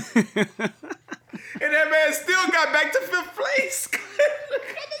 And that man still got back to 5th place.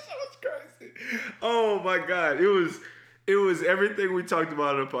 That was crazy. Oh my God. It was everything we talked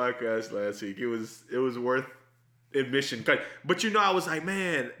about on the podcast last week. It was worth admission. But you know, I was like,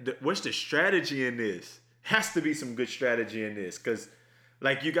 man, what's the strategy in this? Has to be some good strategy in this. Cause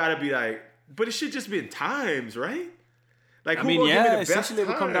like you gotta be like, but it should just be in times, right? Like I mean, yeah, essentially it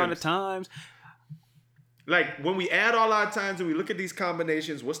would come down to times. Like, when we add all our times and we look at these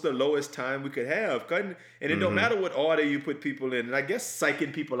combinations, what's the lowest time we could have? And it don't matter what order you put people in. And I guess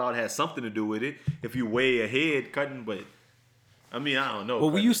psyching people out has something to do with it. If you way ahead, but I mean, I don't know.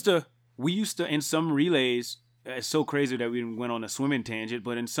 Well, we used to in some relays, it's so crazy that we went on a swimming tangent,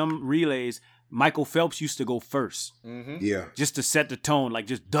 but in some relays, Michael Phelps used to go first. Mm-hmm. Yeah. Just to set the tone, like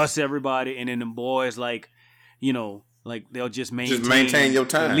just dust everybody. And then them boys, like, you know, like they'll just maintain your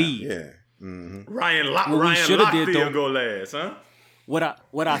time. The lead. Yeah. Mm-hmm. Ryan Lockfield go last, huh?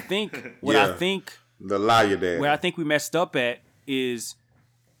 What I think the liar there. Where I think we messed up at is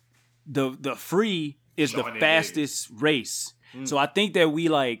the free is the fastest race. So I think that we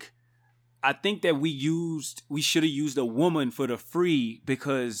should have used a woman for the free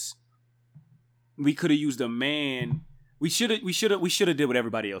because we could have used a man. We should have did what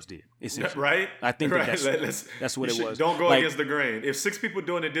everybody else did. Right? I think right. That's what it was. Don't go against the grain. If 6 people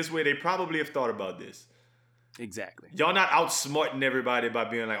doing it this way, they probably have thought about this. Exactly. Y'all not outsmarting everybody by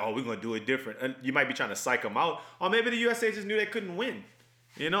being like, oh, we're going to do it different. And you might be trying to psych them out. Or maybe the USA just knew they couldn't win.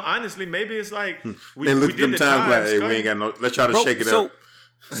 You know, honestly, maybe it's like, we look did at them times like, hey, we ain't got no, let's try to shake it up.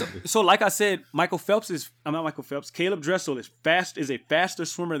 So like I said, Caleb Dressel is a faster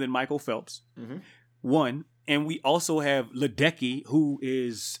swimmer than Michael Phelps. Mm-hmm. One. And we also have Ledecky, who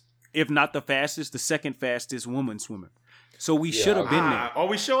is, if not the fastest, the second fastest woman swimmer. So we should have been there. Or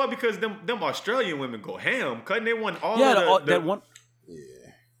we show up because them Australian women go ham. Couldn't they won all They won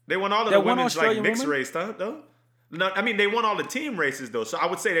all the of the women's like mixed Australian race, huh? Though No, I mean they won all the team races though, so I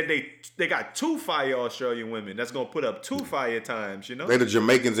would say that they got 2 fire Australian women that's gonna put up 2 fire times. You know, They the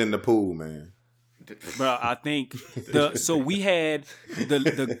Jamaicans in the pool, man. Bro, I think so we had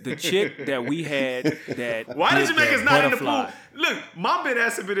the chick that we had that. why did Jamaicans not in the butterfly. pool? Look, mom been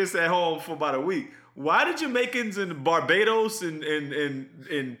asking me this at home for about a week. Why did Jamaicans and Barbados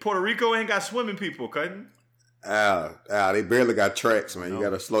and Puerto Rico ain't got swimming people, cutting? They barely got tracks, man. You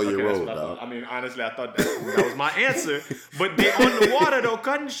gotta slow your Okay, that's roll, what I dog. thought. I mean, honestly, I thought that was my answer. But they on the water though,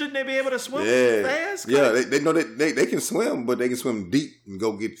 cutting. Shouldn't they be able to swim fast? Yeah, Cutting? they know they can swim, but they can swim deep and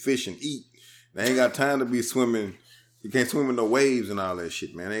go get fish and eat. They ain't got time to be swimming. You can't swim in the waves and all that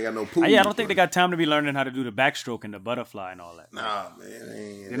shit, man. They ain't got no pool. Yeah, I don't think they got time to be learning how to do the backstroke and the butterfly and all that. Nah,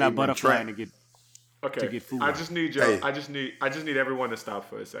 man. They're not butterflying to get. Okay, get food. I just need y'all. Hey. I just need everyone to stop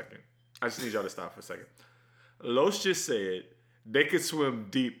for a second. I just need y'all to stop for a second. Los just said they could swim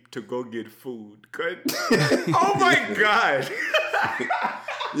deep to go get food. Good. Oh my god.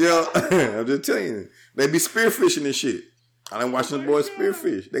 Yeah, I'm just telling you. They be spearfishing and shit. I done watching the boys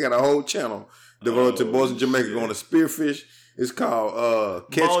spearfish. They got a whole channel devoted to boys in Jamaica going to spearfish. It's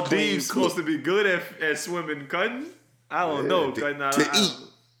called Catch Maldives Clean supposed to be good at swimming, cutting. I don't know, cutting. to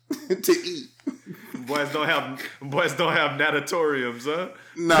eat. To eat. Boys don't have natatoriums, huh?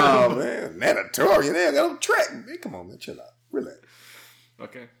 Nah, man. Natatorium. They ain't got no track. Man, come on, man. Chill out. Relax.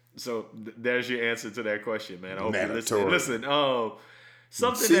 Okay, so there's your answer to that question, man. I hope you Mandatory. listen.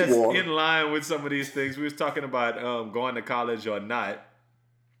 Something Sea that's water. in line with some of these things. We was talking about going to college or not,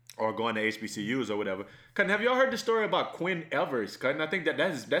 or going to HBCUs or whatever. Cutting, have y'all heard the story about Quinn Evers? Cutting, I think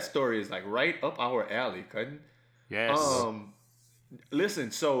that story is like right up our alley. Cutting. Yes.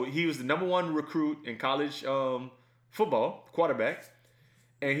 Listen, so he was the number 1 recruit in college football, quarterback,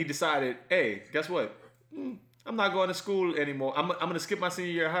 and he decided, hey, guess what? I'm not going to school anymore. I'm going to skip my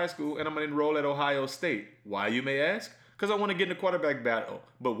senior year of high school, and I'm going to enroll at Ohio State. Why, you may ask? Because I want to get in the quarterback battle.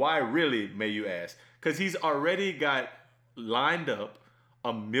 But why really, may you ask? Because he's already got lined up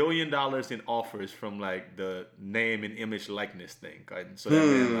 $1 million in offers from like the name and image likeness thing. Cutting. So that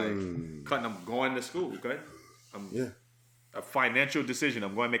man like, cutting, I'm going to school. Cutting. A financial decision.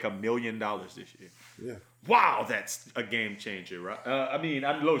 I'm going to make $1 million this year. Yeah. Wow, that's a game changer, right? I mean,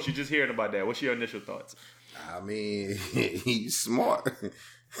 I'm Loach. You're just hearing about that. What's your initial thoughts? I mean, he's smart.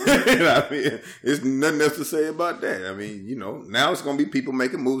 I mean, there's nothing else to say about that. I mean, you know, now it's gonna be people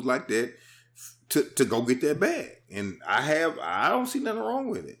making moves like that to go get their bag, and I don't see nothing wrong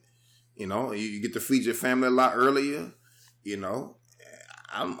with it. You know, you get to feed your family a lot earlier. You know,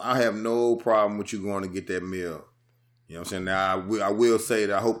 I have no problem with you going to get that meal. You know what I'm saying? Now I will say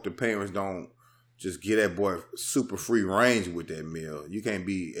that I hope the parents don't just get that boy super free range with that meal. You can't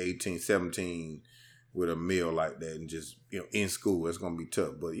be 18, 17 with a meal like that and just, you know, in school. It's going to be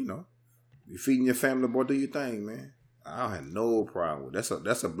tough. But, you know, you're feeding your family, boy, do your thing, man. I don't have no problem with it.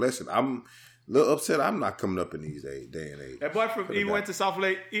 That's a blessing. I'm a little upset I'm not coming up in these day and age. That boy he went to South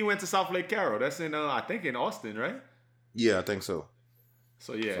Lake Carroll. That's in I think in Austin, right? Yeah, I think so.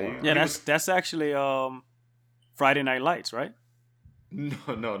 So yeah. That's actually Friday Night Lights, right?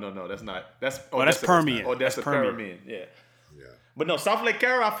 No, that's not. That's Permian. Oh, that's Permian. Yeah. But no, South Lake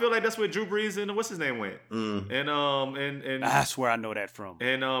Carroll, I feel like that's where Drew Brees and what's his name went. And That's where I know that from.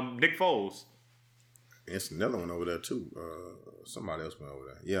 And Nick Foles. It's another one over there too. Somebody else went over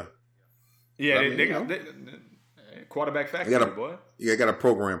there. Yeah. Yeah, I mean, they quarterback factory, boy. Yeah, got a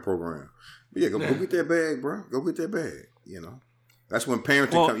program. But yeah, go get that bag, bro. Go get that bag. You know, that's when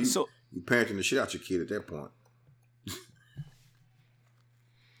parenting comes. You parenting the shit out your kid at that point.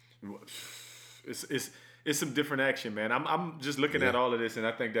 It's some different action, man. I'm just looking at all of this, and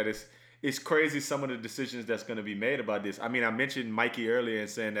I think that it's crazy some of the decisions that's going to be made about this. I mean, I mentioned Mikey earlier and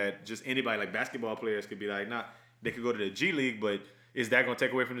saying that just anybody, like basketball players, could be like, nah, they could go to the G League, but is that going to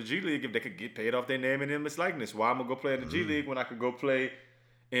take away from the G League if they could get paid off their name and image likeness? Why I'm going to go play in the G League when I could go play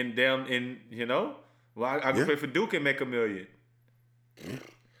you know? Well, I could play for Duke and make $1 million.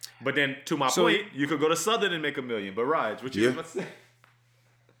 But then, to my point, you could go to Southern and make $1 million. But Raj, what you about to say?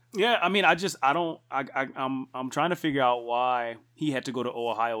 Yeah, I mean, I'm trying to figure out why he had to go to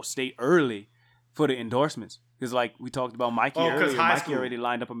Ohio State early for the endorsements. Because like we talked about Mikey earlier, Mikey already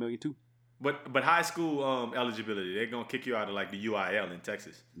lined up $1 million too. But high school eligibility, they're gonna kick you out of like the UIL in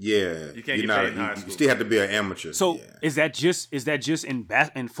Texas. Yeah, you can't get paid in high school. You still have to be an amateur. So is that just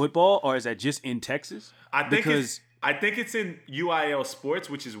in football or is that just in Texas? I think it's in UIL sports,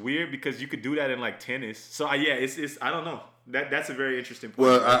 which is weird because you could do that in like tennis. So it's I don't know. That's a very interesting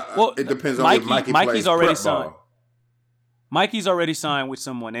point. Well, it depends on if Mikey's already prep signed. ball. Mikey's already signed with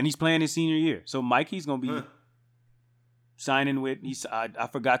someone, and he's playing his senior year. So Mikey's gonna be. signing with I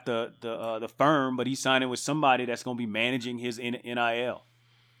forgot the firm, but he's signing with somebody that's gonna be managing his NIL.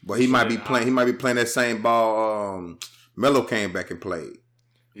 But he might be playing. He might be playing that same ball. Melo came back and played.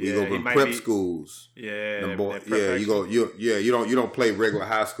 We go to prep schools. Yeah, You go. You don't play regular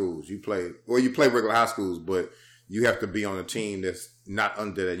high schools. You play regular high schools, but you have to be on a team that's not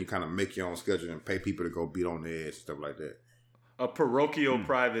under that. You kind of make your own schedule and pay people to go beat on the edge, stuff like that. A parochial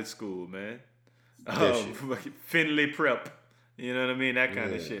private school, man. Finley Prep. You know what I mean? That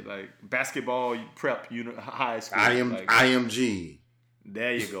kind of shit. Like basketball prep, high school. IMG.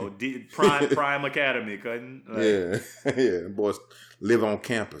 There you go. Prime Academy, couldn't? Like, yeah. Boys live on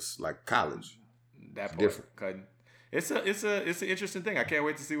campus like college. That part, different. Couldn't. It's an interesting thing. I can't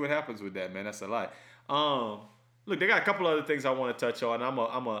wait to see what happens with that, man. That's a lot. Look, they got a couple other things I want to touch on. I'm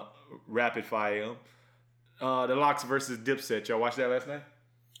a rapid fire them. The Lox versus Dipset. Y'all watch that last night?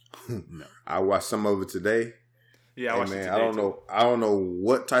 No. I watched some of it today. Yeah, I watched it today. I don't know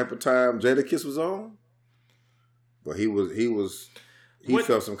what type of time Jadakiss was on, but he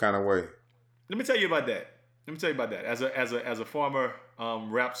felt some kind of way. Let me tell you about that. As a former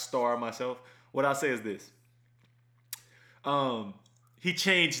rap star myself, what I'll say is this. He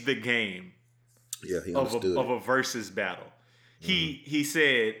changed the game. Yeah, he understood of a versus battle. He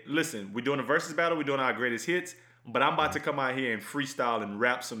said, listen, we're doing a versus battle, we're doing our greatest hits, but I'm about to come out here and freestyle and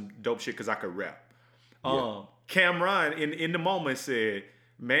rap some dope shit because I could rap. Cameron in the moment said,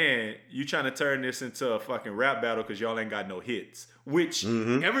 man, you trying to turn this into a fucking rap battle because y'all ain't got no hits. Which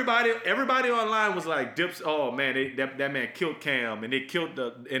everybody online was like, Dips, oh man, that man killed Cam and they killed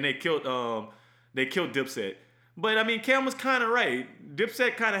Dipset. But I mean, Cam was kind of right.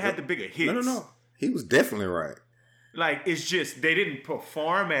 Dipset kind of had the bigger hits. No. He was definitely right. Like, it's just they didn't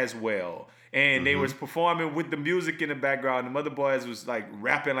perform as well. And they was performing with the music in the background. The Mother Boys was like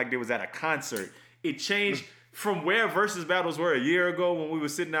rapping like they was at a concert. It changed from where versus battles were a year ago when we were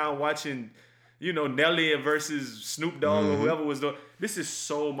sitting down watching, Nelly versus Snoop Dogg or whoever was doing. This is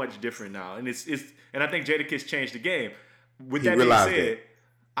so much different now. And and I think Jadakiss changed the game. With that being said,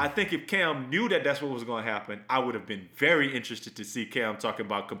 I think if Cam knew that that's what was going to happen, I would have been very interested to see Cam talking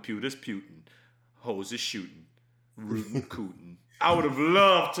about computers putin, hoses shooting, rootin' cootin'. I would have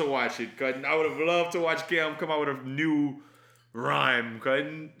loved to watch it, couldn't. I would have loved to watch Cam come out with a new rhyme,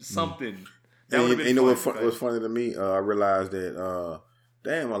 couldn't. Something. That would have been fun. What's funny to me, I realized that, a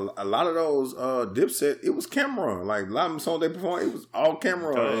lot of those Dipset, it was Cameron. Like, a lot of them songs they performed, it was all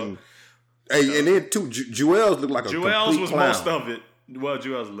Cameron. And then, too, Juelz looked like a complete clown. Juelz was most of it. Well,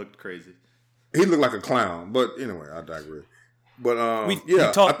 Juelz looked crazy. He looked like a clown, but anyway, I digress. But I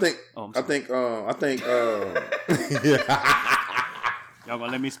think Y'all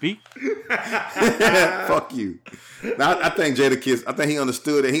gonna let me speak? Fuck you. Now, I think Jadakiss, I think he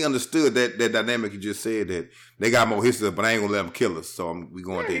understood that dynamic you just said, that they got more history, but I ain't gonna let them kill us. So we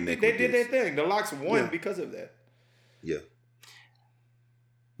going to They did their thing. The Lox won because of that. Yeah.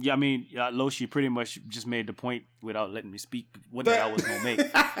 Yeah, I mean, Loshi pretty much just made the point without letting me speak what that I was gonna make.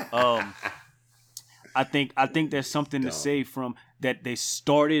 I think there's something to say from that they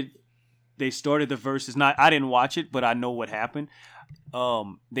started the verses. I didn't watch it, but I know what happened.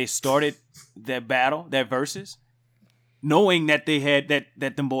 They started that battle, that verses, knowing that they had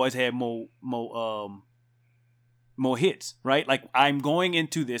that them boys had more hits, right? Like, I'm going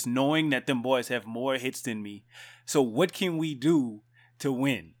into this knowing that them boys have more hits than me. So what can we do to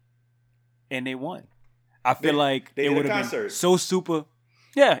win? And they won. I feel like it would have been so super.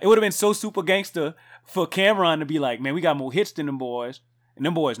 Yeah, it would have been so super gangster for Cameron to be like, man, we got more hits than them boys, and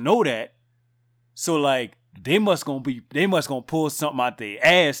them boys know that. So like, they must gonna pull something out their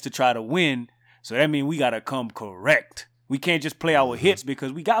ass to try to win. So that means we gotta come correct. We can't just play our hits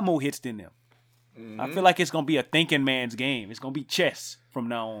because we got more hits than them. I feel like it's gonna be a thinking man's game. It's gonna be chess from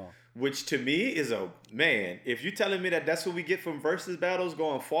now on. Which to me is if you're telling me that that's what we get from versus battles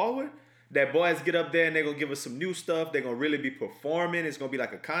going forward, that boys get up there and they're gonna give us some new stuff. They're gonna really be performing. It's gonna be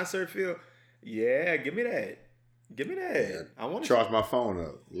like a concert feel. Yeah, give me that. Yeah. I want to charge my phone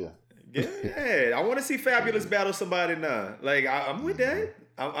up. Yeah. Yeah, I want to see Fabulous battle somebody now. Like, I'm with that.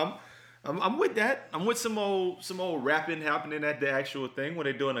 I'm with that. I'm with some old rapping happening at the actual thing when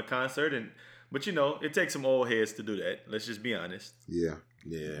they're doing a concert, but it takes some old heads to do that. Let's just be honest. Yeah.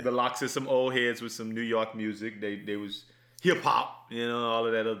 The Lox is some old heads with some New York music. They was hip hop, all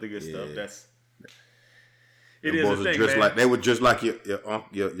of that other good stuff. It is a thing, man. They were just like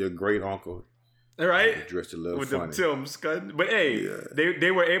your great uncle. Right? Dressed a little with funny. With the Timbs. But hey, they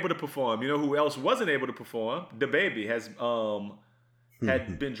were able to perform. You know who else wasn't able to perform? DaBaby has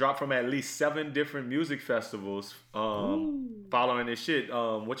had been dropped from at least 7 different music festivals following this shit.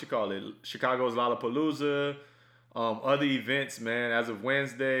 Chicago's Lollapalooza, Other events, man. As of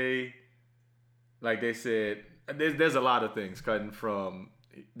Wednesday, like they said, there's a lot of things cutting from.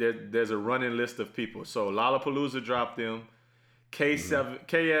 There's a running list of people. So Lollapalooza dropped them. KS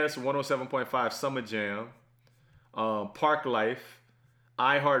 107.5 Summer Jam, Park Life,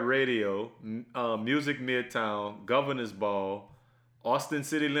 iHeartRadio, Music Midtown, Governor's Ball, Austin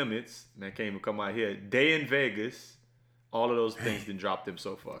City Limits. Man, can't even come out here. Day in Vegas. All of those things didn't drop them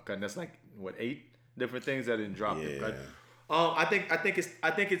so far. And that's like what 8 different things that didn't drop them. I think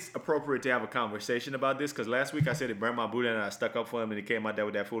it's appropriate to have a conversation about this because last week I said it burned my boot and I stuck up for him and he came out there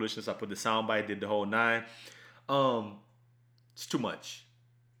with that foolishness. I put the soundbite, did the whole 9. It's too much.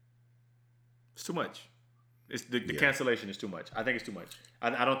 It's too much. It's the cancellation is too much. I think it's too much.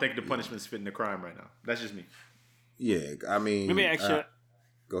 I don't think the punishment is fitting the crime right now. That's just me. Yeah, I mean. Let me actually.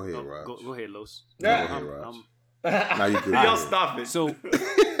 Go ahead, Raj. Go ahead, Los. Go ahead, Raj. Now you good. Y'all stop it. So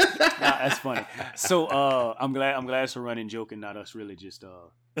that's funny. So I'm glad it's a running joke and not us really just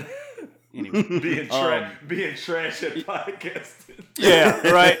anyway. being trash at podcasting. Yeah,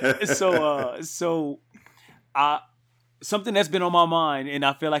 right. So something that's been on my mind, and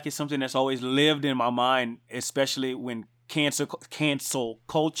I feel like it's something that's always lived in my mind, especially when cancel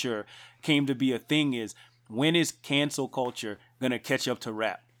culture came to be a thing, is when is cancel culture gonna catch up to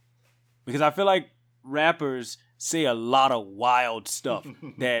rap? Because I feel like rappers say a lot of wild stuff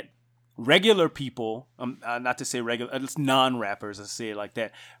that regular people, not to say regular, it's non-rappers, I say it like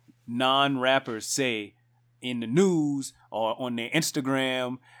that, non-rappers say in the news or on their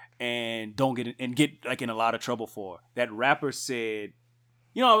Instagram and get like in a lot of trouble for. That rappers said,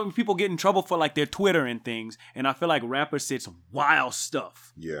 people get in trouble for like their Twitter and things, and I feel like rappers said some wild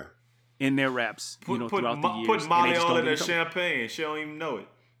stuff. Yeah. In their raps, throughout the years. Put Molly all in her champagne. She don't even know it.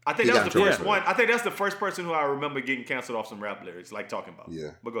 I think that was the first one. I think that's the first person who I remember getting canceled off some rap lyrics, like talking about.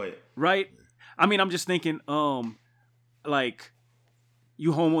 Yeah. But go ahead. Right? I mean, I'm just thinking, like,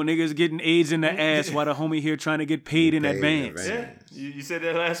 you homo niggas getting AIDS in the ass while the homie here trying to get paid in advance. Yeah. You said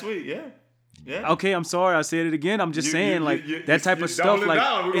that last week, yeah. Yeah. Okay, I'm sorry, I said it again. I'm just saying, that type of stuff, like,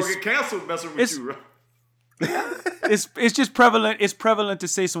 we're gonna get canceled messing with you, bro. It's just prevalent. It's prevalent to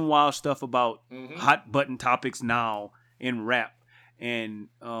say some wild stuff about hot button topics now in rap, and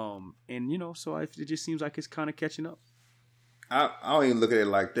so it just seems like it's kind of catching up. I don't even look at it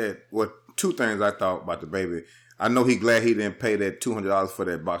like that. Well, 2 things I thought about the baby. I know he glad he didn't pay that $200 for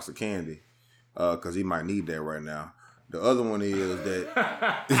that box of candy, because he might need that right now. The other one is that.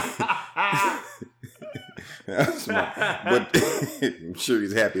 That's smart. But I'm sure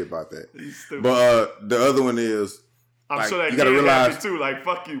he's happy about that. He's stupid. But the other one is, I'm sure that you gotta realize happy too. Like,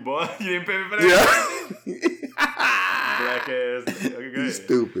 fuck you, boy. You didn't pay me for that. Yeah. Black ass. Okay, he's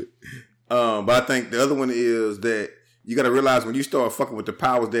stupid. But I think the other one is that you got to realize when you start fucking with the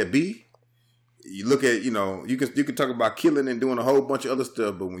powers that be, you look at, you can talk about killing and doing a whole bunch of other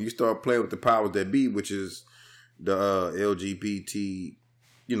stuff, but when you start playing with the powers that be, which is the LGBT,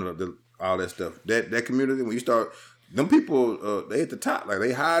 all that stuff, that community, when you start, them people, they at the top, like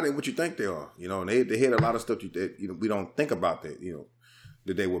they hide in what you think they are, and they hit a lot of stuff that we don't think about that,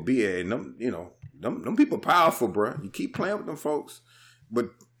 that they will be at, and them people powerful, bro. You keep playing with them folks,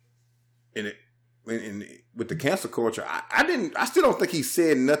 but with the cancel culture, I still don't think he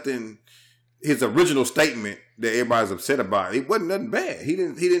said nothing. His original statement that everybody's upset about, it wasn't nothing bad. He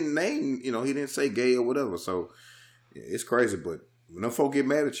didn't name, he didn't say gay or whatever. So it's crazy, but when them folk get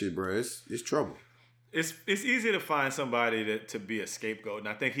mad at you, bro, it's trouble. It's easy to find somebody to be a scapegoat, and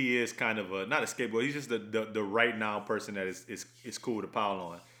I think he is kind of not a scapegoat. He's just the right now person that is cool to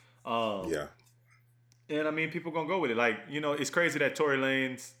pile on. Yeah. And I mean, people gonna go with it. Like, it's crazy that Tory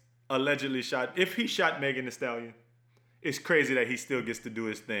Lanez allegedly shot. If he shot Megan Thee Stallion, it's crazy that he still gets to do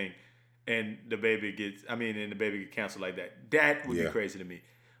his thing, and the baby gets canceled like that. That would be crazy to me.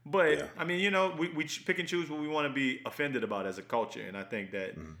 But I mean, we pick and choose what we want to be offended about as a culture, and I think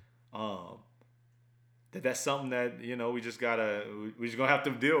that that's something that we're just gonna have to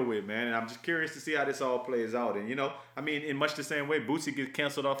deal with, man. And I'm just curious to see how this all plays out. And I mean, in much the same way, Boosie gets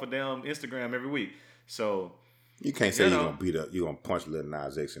canceled off of damn Instagram every week. So you can't say you're gonna punch Lil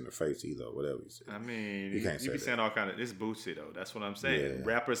Nas X in the face either, or whatever you say. I mean, you can't be saying all kind of this Boosie though. That's what I'm saying. Yeah.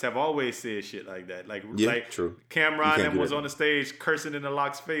 Rappers have always said shit like that. Like true. Cameron that was on the stage cursing in the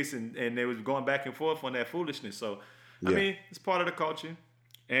Lock's face, and they was going back and forth on that foolishness. So I mean, it's part of the culture.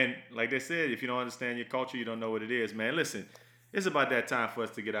 And like they said, if you don't understand your culture, you don't know what it is, man. Listen, it's about that time for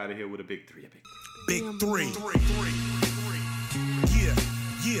us to get out of here with a big 3. Big 3.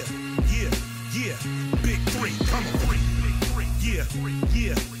 Yeah. Big 3. Come on. Yeah.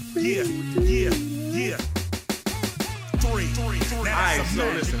 3. Alright, so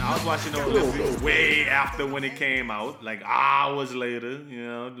listen, I was watching those Olympics way after when it came out, like hours later, you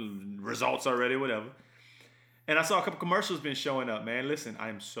know, the results already, whatever. And I saw a couple commercials been showing up, man. Listen, I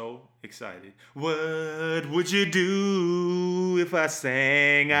am so excited. What would you do if I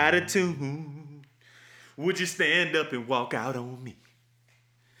sang out of tune? Would you stand up and walk out on me?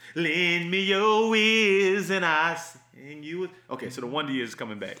 Lend me your ears and I sing you. Okay, so the Wonder Years is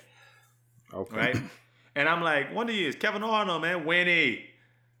coming back. Okay. Right? And I'm like, Wonder Years, Kevin Arnold, man, Winnie.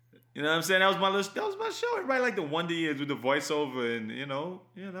 You know what I'm saying? That was my show. Everybody liked the Wonder Years with the voiceover and, you know,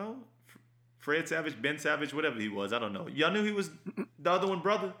 Fred Savage, Ben Savage, whatever he was. I don't know. Y'all knew he was the other one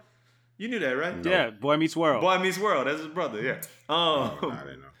brother? You knew that, right? Yeah, Boy Meets World. Boy Meets World. That's his brother, yeah. I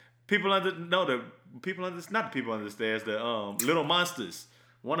didn't know. People under not the people under the stairs, the Little Monsters.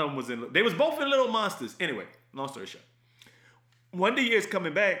 One of them was in. They was both in Little Monsters. Anyway, long story short, Wonder Years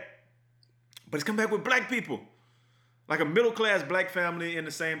coming back, but it's coming back with black people, like a middle class black family in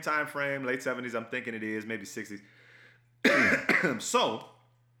the same time frame, late 70s. I'm thinking it is maybe 60s. So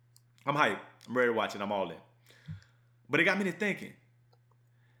I'm hyped. I'm ready to watch it. I'm all in. But it got me to thinking,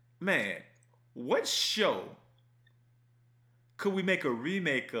 man, what show could we make a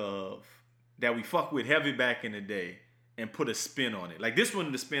remake of that we fuck with heavy back in the day and put a spin on it? Like this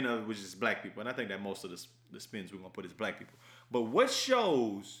one, the spin of it was just black people. And I think that most of the spins we're going to put is black people. But what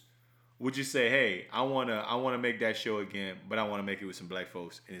shows would you say, hey, I wanna make that show again, but I want to make it with some black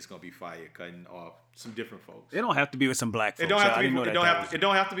folks and it's going to be fire cutting off some different folks? It don't have to be with some black folks. It don't have to be. It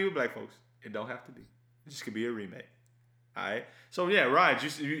don't have to be with black folks. It don't have to be. It just could be a remake. All right. So yeah,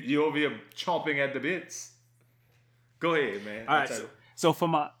 Raj, you over here chomping at the bits. Go ahead, man. All right. So for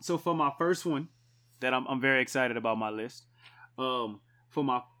my first one, that I'm very excited about my list. For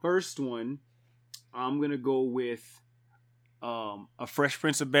my first one, I'm gonna go with a Fresh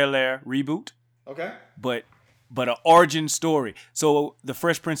Prince of Bel-Air reboot. Okay. But an origin story. So the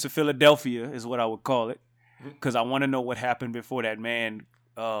Fresh Prince of Philadelphia is what I would call it, because I want to know what happened before that man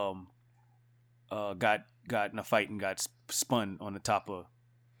got in a fight and got spun on the top of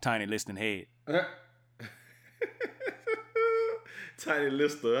Tiny Liston head. Tiny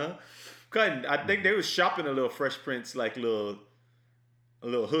Lister, huh? I think they was shopping a little Fresh Prince, like a little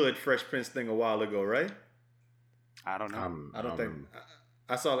hood Fresh Prince thing a while ago, right? I don't know. I don't think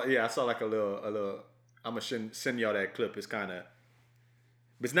I saw like a little. I'm gonna send y'all that clip. It's kind of,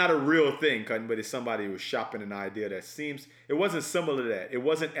 it's not a real thing, but it's somebody who was shopping an idea that seems. It wasn't similar to that. It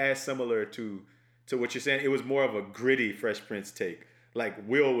wasn't as similar to what you're saying. It was more of a gritty Fresh Prince take. Like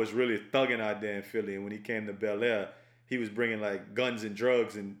Will was really thugging out there in Philly, and when he came to Bel Air, he was bringing like guns and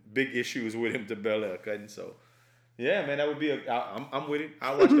drugs and big issues with him to Bel Air. And so, yeah, man, that would be I'm with it.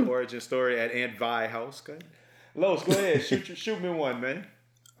 I watched the origin story at Aunt Vi house. Los, go ahead, shoot me one, man.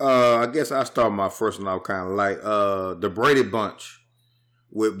 I guess I start my first one out kind of like the Brady Bunch,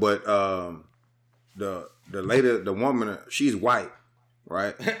 but the lady, the woman, she's white,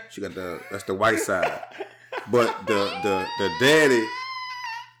 right? She got that's the white side, but the daddy,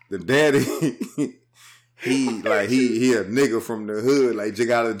 he a nigga from the hood, like just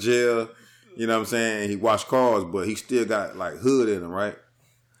out of jail, you know what I'm saying? He washed cars, but he still got like hood in him, right?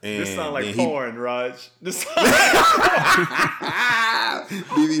 And this sound like porn, Raj. This sound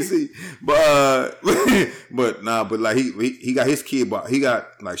BBC, but like he got his kid, but he got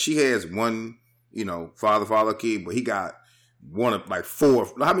like she has one, father kid, but he got one of like four.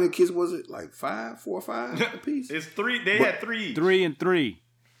 How many kids was it? Like 4 or 5 apiece. It's 3. They had 3. 3 and 3.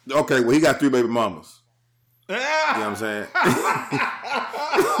 Okay, well he got 3 baby mamas. You know what I'm saying?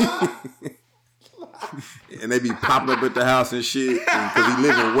 And they be popping up at the house and shit, because he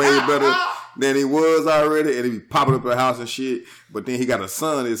living way better than he was already, and he be popping up at the house and shit. But then he got a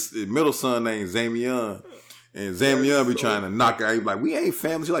son, his middle son named Zamian, and Zamian be trying to knock out. He be like, "We ain't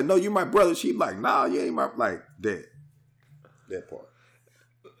family." She's like, "No, you my brother." She be like, "Nah, you ain't my like that." That part.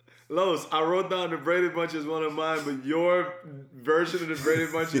 Los, I wrote down the Brady Bunch as one of mine, but your version of the Brady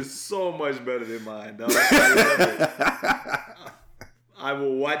Bunch is so much better than mine, dog. I love it. I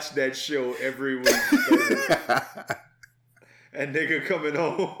will watch that show every week. And nigga coming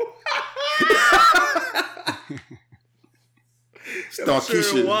home. Start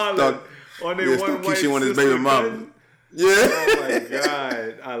kissing on their one white on his sister baby mama. cousin. Yeah. Oh my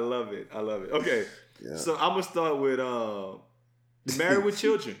God. I love it. Okay. Yeah. So I'm gonna start with Married with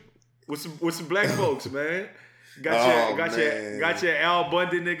Children. With some black folks, man. Got your Al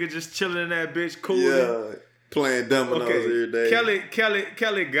Bundy nigga just chilling in that bitch, cooling. Yeah. Playing dominoes every day.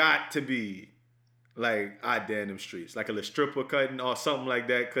 Kelly got to be like out there in them streets, like a little stripper cutting or something like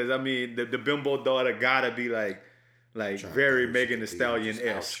that. Cause I mean, the bimbo daughter gotta be like very Megan Thee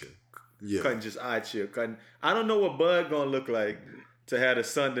Stallion-esque. Yeah. Cutting just eye chill. Cutting. I don't know what Bud gonna look like to have the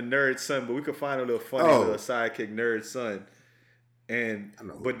son, the nerd son, but we could find a little funny little sidekick nerd son. And I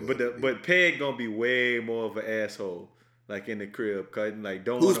know who Bud be. but Peg gonna be way more of an asshole, like in the crib, cutting like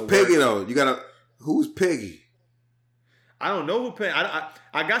don't. Who's wanna Peggy work. though? Who's Peggy? I don't know who Peg.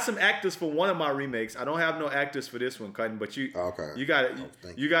 I got some actors for one of my remakes. I don't have no actors for this one, cutting. But you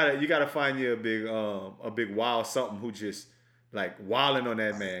gotta find you a big wild something who just like wilding on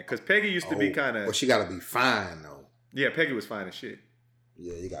that man. Because Peggy used to be kind of. Well, she gotta be fine though. Yeah, Peggy was fine as shit.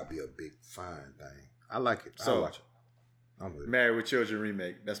 Yeah, you gotta be a big fine thing. I like it. So, I'll watch it. I'm with it. Married with Children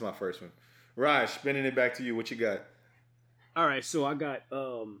remake. That's my first one. Raj, spinning it back to you. What you got? All right, so I got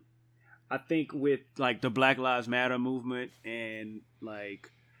I think with like the Black Lives Matter movement and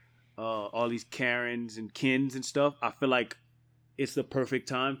like all these Karens and Kens and stuff, I feel like it's the perfect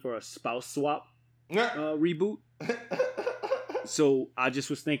time for a spouse swap reboot. So I just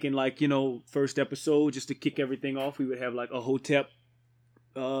was thinking like, first episode, just to kick everything off, we would have like a Hotep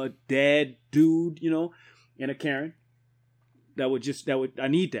dad dude, and a Karen. I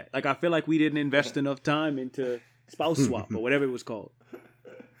need that. Like I feel like we didn't invest enough time into spouse swap or whatever it was called.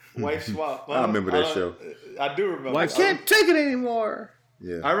 Wife swap. I remember that show. I do remember. I can't take it anymore.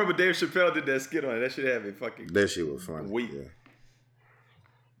 Yeah. I remember Dave Chappelle did that skit on it. That shit had me fucking. That shit was funny. Weak. Yeah.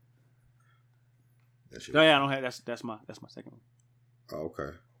 That shit No, yeah, I don't have. That's my second one. Oh,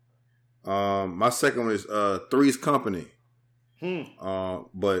 okay. My second one is Three's Company.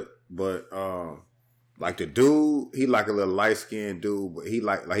 But like the dude, he like a little light skinned dude, but he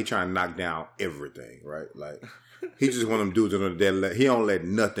like he trying to knock down everything, right? Like he just one of them dudes that he don't let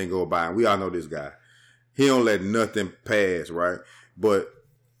nothing go by. And we all know this guy. He don't let nothing pass, right? But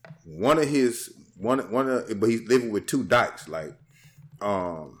but he's living with two dykes, like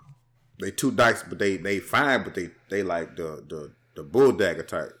they two dykes, but they fine, but they like the bull dagger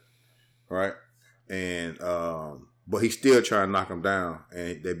type, right? And but he's still trying to knock them down,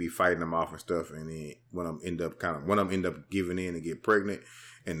 and they be fighting them off and stuff. And then one of them end up giving in and get pregnant,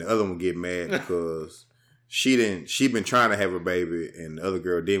 and the other one get mad because she been trying to have a baby, and the other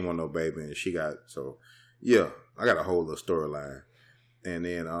girl didn't want no baby, and she got so yeah. I got a whole little storyline, and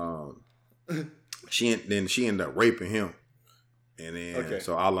then she ended up raping him, and then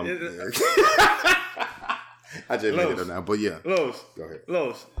so all of them. I just made it up now, but yeah. Los, go ahead.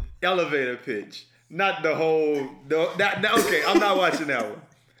 Los, elevator pitch. Not the whole. Okay, I'm not watching that one.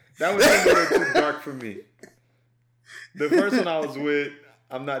 That was a little too dark for me. The first one I was with,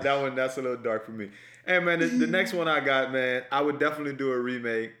 I'm not that one. That's a little dark for me. Hey man, the next one I got, man, I would definitely do a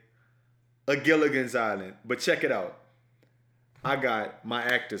remake of Gilligan's Island. But check it out. I got my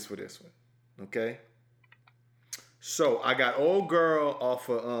actors for this one. Okay. So I got old girl off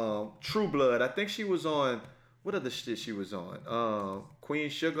of True Blood. I think she was on. What other shit she was on? Queen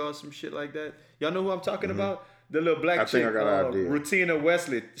Sugar or some shit like that. Y'all know who I'm talking about? The little black chick, think I got an idea. Rutina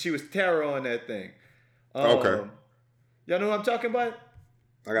Wesley. She was Tara on that thing. Okay. Y'all know who I'm talking about?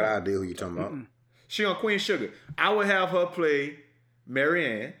 I got an idea who you talking about. She on Queen Sugar. I would have her play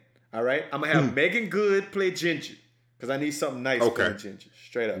Marianne. All right. I'm gonna have Megan Good play Ginger because I need something nice playing Ginger.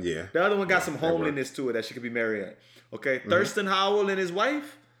 Straight up. Yeah. The other one got some homeliness to it that she could be Marianne. Okay. Thurston Howell and his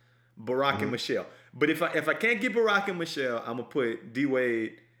wife, Barack and Michelle. But if I can't get Barack and Michelle, I'm gonna put D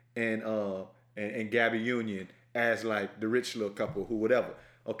Wade and Gabby Union as like the rich little couple who whatever.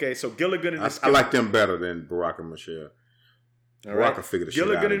 Okay, so Gilligan and the Skipper. I like them better than Barack and Michelle. All right. Barack can figure the shit out.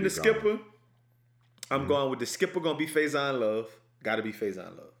 Gilligan and the Skipper. I'm going with the Skipper. Gonna be Faison Love. Got to be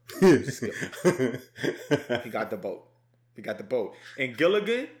Faison Love. He got the boat. And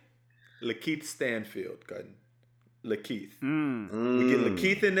Gilligan, Lakeith Stanfield. Lakeith. We get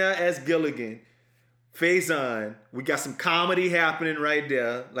Lakeith in there as Gilligan. Faison, we got some comedy happening right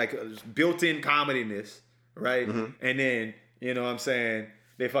there, like built-in comediness, right? And then, you know what I'm saying,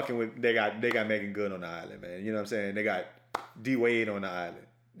 they got Megan Good on the island, man. You know what I'm saying? They got D Wade on the island.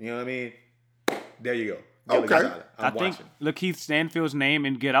 You know what I mean? There you go. Okay. Island. I think Lakeith Stanfield's name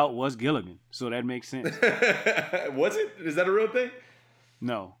in Get Out was Gilligan, so that makes sense. Was it? Is that a real thing?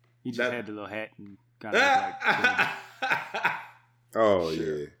 No, he just had the little hat and kind of like. Oh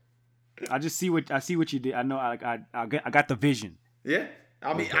yeah. I see what you did. I know. I got the vision. Yeah,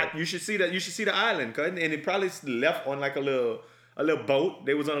 I mean, you should see that. You should see the island, and it probably left on like a little boat.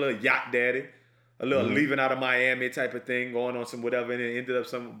 They was on a little yacht, daddy, a little leaving out of Miami type of thing, going on some whatever, and it ended up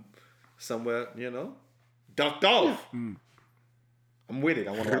somewhere, you know, ducked off. I'm with it.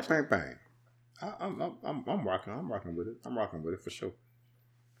 I want to watch. Bang bang. I'm rocking. I'm rocking with it. I'm rocking with it for sure.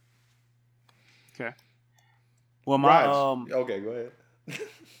 Okay. Well, my okay, go ahead.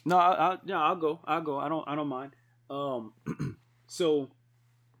 No, I'll go. I don't mind. So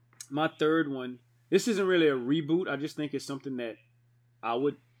my third one. This isn't really a reboot. I just think it's something that I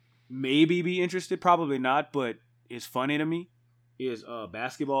would maybe be interested. Probably not, but it's funny to me. Is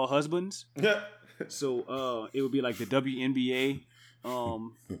Basketball Husbands. Yeah. So it would be like the WNBA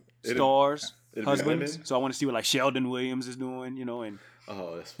stars it'd be husbands. women? So I want to see what like Sheldon Williams is doing, you know, and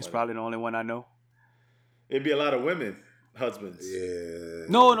Oh, that's he's funny. probably the only one I know. It'd be a lot of women husbands. Yeah.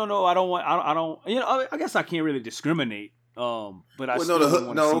 No. I don't want. I don't. You know, I guess I can't really discriminate. But I Well, still no,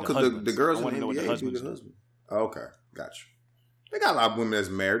 want to see the because husbands. the girls I in want the to know what the NBA do the husbands do. husband. Oh, okay, got you. They got a lot of women that's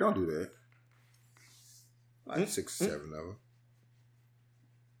married. Don't do that. Like 6 or 7 of them.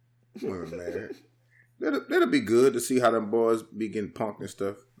 Women married. That'll be good to see how them boys be getting punked and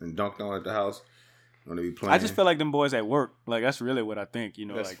stuff and dunked on at the house when they be playing. I just feel like them boys at work. Like that's really what I think. You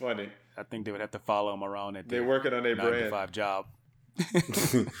know, That's like funny. I think they would have to follow them around at They're their working on their 9 to brand. 5 job.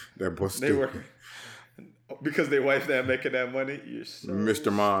 that boy They stupid. work because their wife not making that money. You're so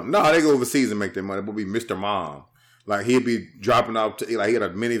Mr. Mom. No, they go overseas and make their money, but be Mr. Mom. Like he'd be dropping off, like he had a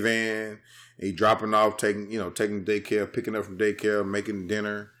minivan. He dropping off, taking daycare, picking up from daycare, making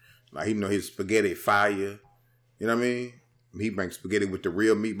dinner. Like he know his spaghetti fire. You know what I mean? He makes spaghetti with the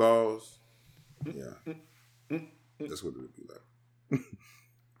real meatballs. Yeah, that's what it would be like.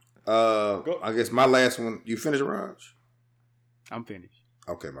 I guess my last one. You finished, Raj? I'm finished.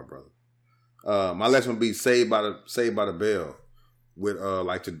 Okay, my brother. My last one would be Saved by the Bell with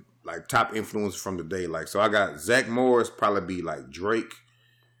top influence from the day. Like, so I got Zach Morris, probably be like Drake.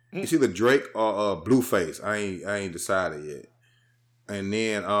 It's either Drake or Blueface. I ain't decided yet. And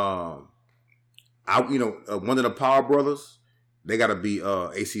then one of the Power Brothers, they gotta be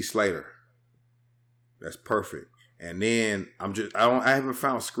AC Slater. That's perfect. And then I haven't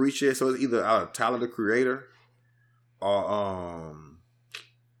found Screech yet, so it's either out of Tyler the Creator or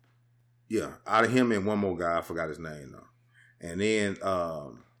out of him and one more guy, I forgot his name though. And then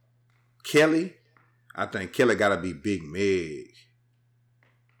Kelly, I think Kelly gotta be Big Meg.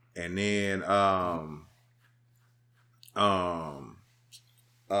 And then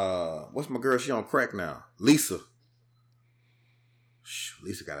what's my girl? She on crack now. Lisa.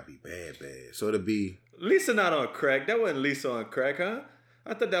 Lisa gotta be bad. So it'll be Lisa not on crack. That wasn't Lisa on crack, huh?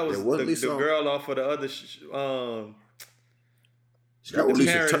 I thought that was It wasn't the Lisa on- girl off of the other that was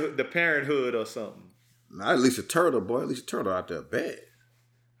Lisa. the Parenthood or something. Not Lisa Turtle, boy. Lisa Turtle out there bad.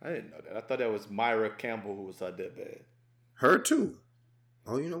 I didn't know that. I thought that was Myra Campbell who was out there bad. Her too.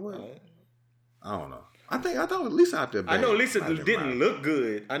 Oh, you know what? I don't know. I thought it was Lisa out there bad. I know Lisa Might have been didn't mine. look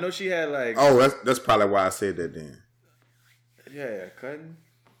good. I know she had like Oh, that's probably why I said that then. yeah, cutting.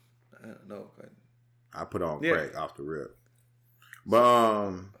 I don't know, cutting. I put on Yeah. crack off the rip.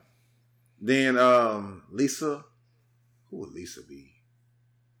 But then Lisa, who would Lisa be?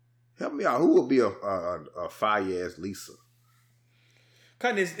 Help me out. Who would be a fire ass Lisa?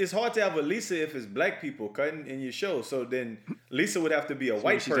 Cutting, it's hard to have a Lisa if it's black people cutting in your show. So then Lisa would have to be a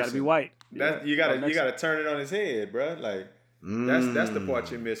white She's person. got to be white. That, you gotta turn it on his head, bro. Like that's the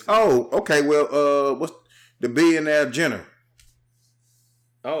part you're missing. Oh, okay. Well, what's the billionaire Jenner?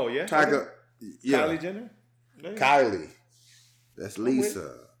 Oh yeah, Tiger. Yeah. Kylie Jenner. Yeah. Kylie. That's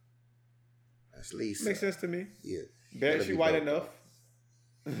Lisa. That's Lisa. Makes sense to me. Yeah. Bet That'd she be white dope.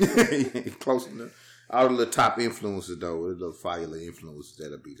 enough. Close enough. All the little top influences though, the little fire influences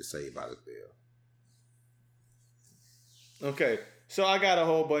that'll be the Saved by the Bell. Okay, so I got a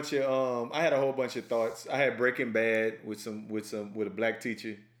whole bunch of I had a whole bunch of thoughts. I had Breaking Bad with a black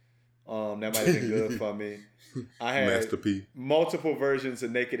teacher. That might have been good for me. I had Master P. multiple versions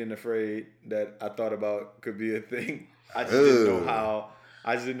of Naked and Afraid that I thought about could be a thing. I just didn't know how.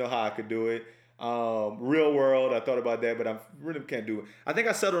 I just didn't know how I could do it. Real World, I thought about that, but I really can't do it. I think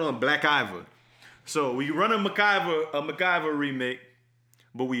I settled on Black Ivor. So we run a MacGyver remake,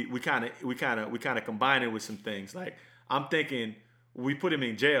 but we kind of combine it with some things. Like I'm thinking we put him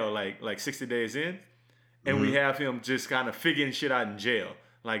in jail like 60 days in, and we have him just kind of figuring shit out in jail,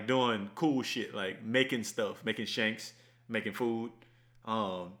 like doing cool shit, like making stuff, making shanks, making food,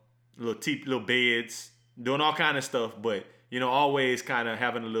 little beds, doing all kind of stuff, but always kind of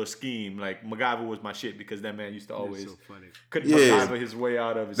having a little scheme. Like MacGyver was my shit because that man used to always couldn't Yeah. MacGyver his way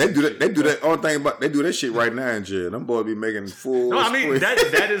out of his They do that. shit. They do that. Only thing about they do that shit right now in jail. Them boys be making full. No, I mean squid.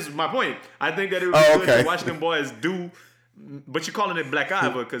 that is my point. I think that it would be Oh, good okay. to watch them boys do, but you're calling it Black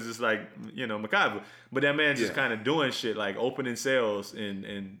Ivor because it's like MacGyver. But that man just Yeah. kind of doing shit like opening cells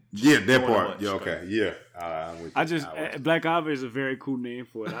and Yeah, that doing a part. bunch. Yeah, okay. Yeah. I'm with you. I just I'm with you. Black Ivor is a very cool name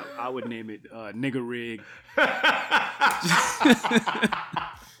for it. I would name it Nigga Rig.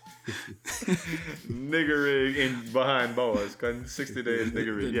 Nigger rig in behind bars. 60 days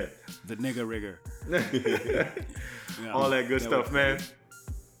nigger rig. Yeah. The Nigga Rigger. Yeah, All that good stuff, man.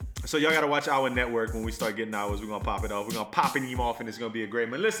 So y'all gotta watch our network when we start getting ours. We're gonna pop it off. We're gonna pop it off, and it's gonna be a great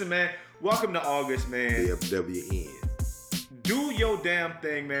man. Listen, man. Welcome to August, man. FWN. Do your damn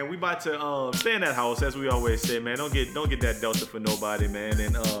thing, man. We about to stay in that house, as we always say, man. Don't get that Delta for nobody, man.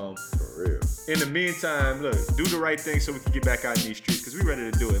 And For real. in the meantime, look, do the right thing so we can get back out in these streets, because we ready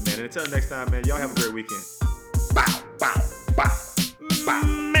to do it, man. And until next time, man, y'all have a great weekend. Bow, bow, bow, bow.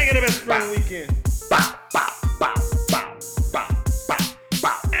 Make it the best friend weekend. Bow, bow, bow, bow, bow, bow,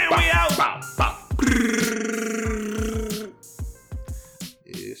 bow. And we out. Bow, bow.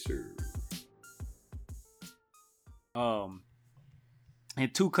 Yes, sir.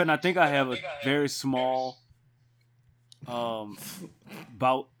 And two, I think I have a very small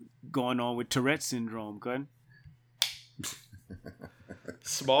bout going on with Tourette syndrome, couldn't?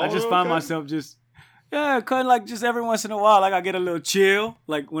 Small. I just find myself just like just every once in a while, like I get a little chill,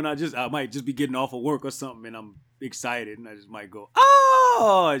 like when I might just be getting off of work or something, and I'm excited, and I just might go,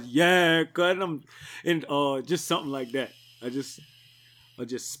 oh yeah, and just something like that. I just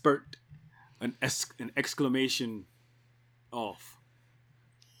spurt an exclamation off.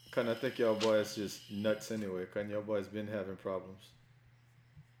 Cause I think y'all boys just nuts anyway. Cause y'all boys been having problems.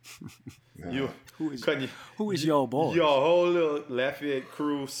 Who is y'all boy? Your whole little Lafayette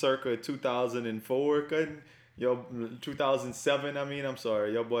crew circa 2004, couldn't? Yo, 2007, I'm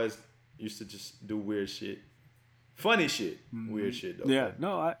sorry. Y'all boys used to just do weird shit. Funny shit. Weird shit, though. Yeah, couldn't.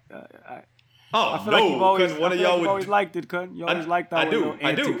 no, I No, feel like you've always, one of y'all would always liked it, couldn't? You always liked our little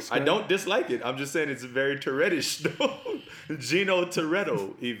antics. I don't dislike it. I'm just saying it's very Tourette-ish, though. Gino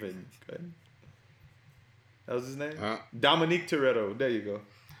Toretto, even. Couldn't? That was his name? Huh? Dominique Toretto. There you go.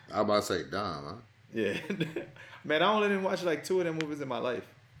 I was about to say Dom, huh? Yeah. Man, I only didn't watch like 2 of them movies in my life.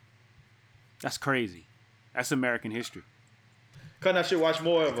 That's crazy. That's American history. Couldn't I should watch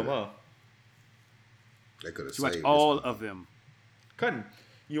more of them, huh? They could have You watch saved all this one. of them. Couldn't.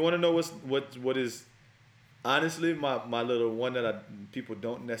 You want to know what is honestly my little one that people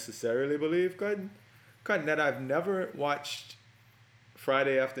don't necessarily believe, couldn't that I've never watched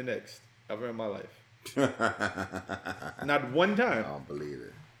Friday After Next ever in my life. Not one time. I don't believe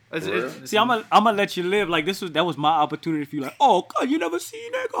it. It's- See, I'm gonna let you live. Like that was my opportunity for you. Like, oh God, you never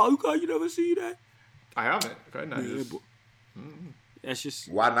seen that? Oh God, you never seen that? I haven't. Couldn't I just, That's just.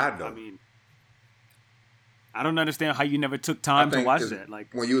 Why not, though? I mean, I don't understand how you never took time to watch that. Like,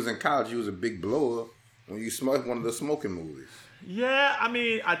 when you was in college, you was a big blower when you smoked one of the smoking movies. Yeah,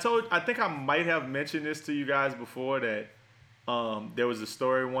 I think I might have mentioned this to you guys before that there was a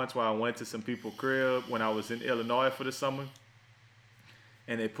story once where I went to some people's crib when I was in Illinois for the summer,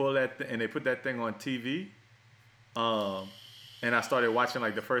 and they put that thing on TV, and I started watching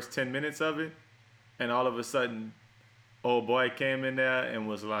like the first 10 minutes of it, and all of a sudden, old boy came in there and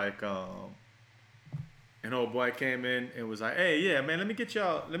was like, hey, yeah, man, let me get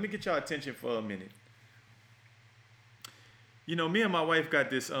y'all attention for a minute. You know, me and my wife got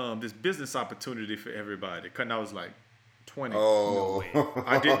this business opportunity for everybody. Cause I was like 20. Oh,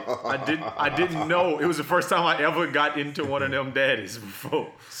 I didn't know. It was the first time I ever got into one of them daddies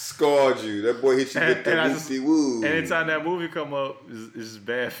before. scarred you. That boy hit you with the whoopsie-woo. Anytime that movie come up, it's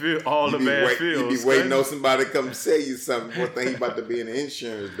bad feel. All the bad feels. You be waiting on somebody to come say you something. Boy, think he about to be an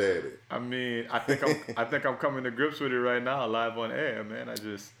insurance daddy. I mean, I think I'm coming to grips with it right now, live on air, man.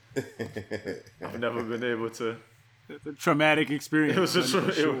 I've never been able to. it's a traumatic experience.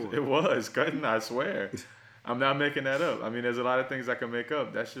 It was, Cutting, I swear. I'm not making that up. I mean, there's a lot of things I can make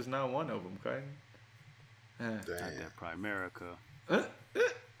up. That's just not one of them, Cutting. Not that Primerica.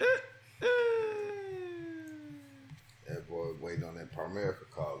 That boy waiting on that Primerica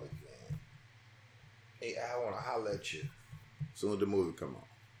call again. Hey, I want to holler at you. Soon as the movie come on.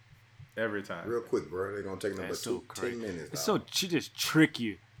 Every time. Real quick, bro. They're going to take number That's so 10 minutes. It's so she just trick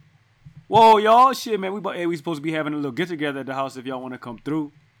you. Whoa, y'all, shit, man. We supposed to be having a little get together at the house if y'all want to come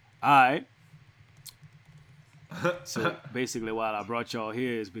through. All right. So basically, why I brought y'all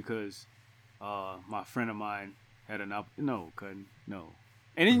here is because my friend of mine had an no,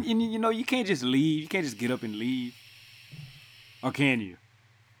 and you know you can't just leave. You can't just get up and leave, or can you?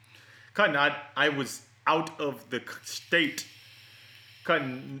 Cutting, I was out of the state.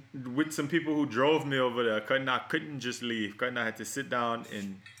 Cutting with some people who drove me over there. Cutting, I couldn't just leave. Cutting, I had to sit down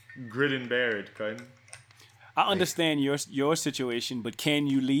and grit and bear it. Cutting. I understand your situation, but can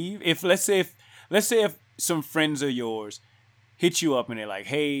you leave? If let's say if some friends of yours hit you up and they're like,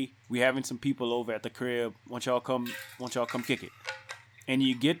 "Hey, we having some people over at the crib. Want y'all come kick it?" And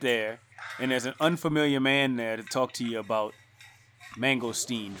you get there, and there's an unfamiliar man there to talk to you about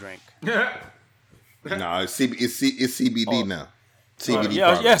mangosteen drink. No, it's CBD now. CBD.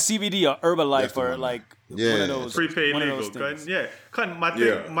 Yeah, CBD or Herbalife or That's the one. like Yeah. One of those Prepaid one of legal. those things. Cutting. Yeah. Cutting.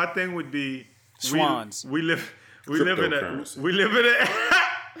 Yeah. My thing would be Swans. We live in a Cryptocurrency.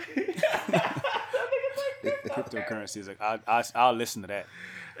 Cryptocurrency is like I'll listen to that.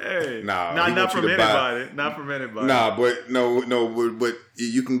 Hey, Nah, he not wants from you to buy- anybody. Not from anybody. Nah, but but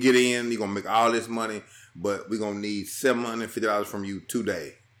you can get in. You're gonna make all this money, but we're gonna need $750 from you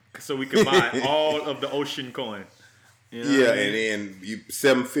today. So we can buy all of the ocean coin. You know Yeah, what I mean? and then you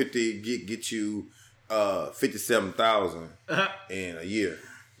 $750 get you 57,000 in a year.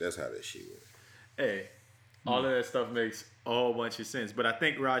 That's how that shit works. Hey, all of that stuff makes a whole bunch of sense. But I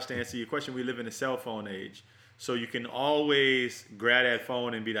think, Raj, to answer your question, we live in a cell phone age. So you can always grab that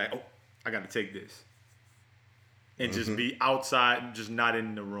phone and be like, oh, I got to take this. And just be outside, just not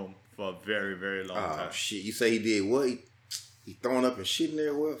in the room for a very, very long Oh time. shit! You say he did what? He throwing up and shitting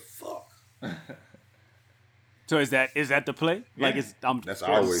everywhere? Fuck. So is that the play? Like That's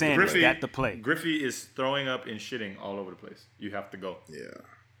always saying, the is play. that the play? Griffey is throwing up and shitting all over the place. You have to go. Yeah.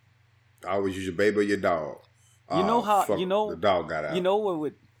 I always use your baby or your dog. You know how Fuck, the dog got out. You know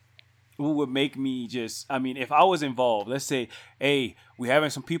what would make me just? I mean, if I was involved, let's say, hey, we having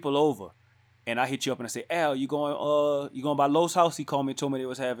some people over, and I hit you up and I say, Al, you going by Lowe's house? He called me and told me they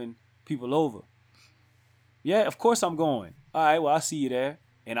was having people over. Yeah, of course I'm going. All right, well, I'll see you there.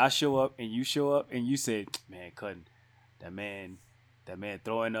 And I show up and you show up and you say, man, Cutting, that man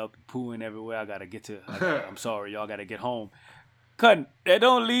throwing up, pooing everywhere. I'm sorry, y'all gotta get home. Cutting,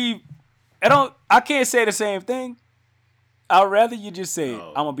 I can't say the same thing. I'd rather you just say,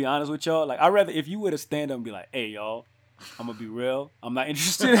 I'm gonna be honest with y'all. Like, I'd rather if you were to stand up and be like, hey, y'all, I'm gonna be real. I'm not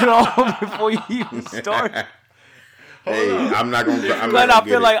interested at all before you even start. Hey, I'm not gonna. But I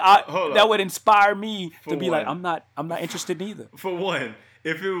feel like Hold that on. would inspire me to be like, one. I'm not interested neither. For one,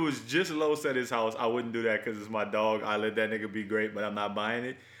 if it was just Los at his house, I wouldn't do that because it's my dog. I let that nigga be great, but I'm not buying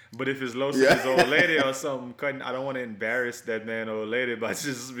it. But if it's Los and his old lady or something, Cutting, I don't want to embarrass that man or old lady by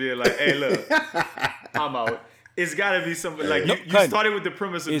just being like, hey, look, I'm out. It's got to be something like you Cutting, started with the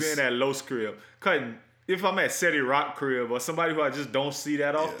premise of it's- being at Los crib. Cutting, if I'm at SETI Rock crib or somebody who I just don't see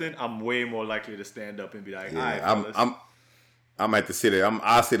that often, I'm way more likely to stand up and be like, all right, fellas. I'm at the city.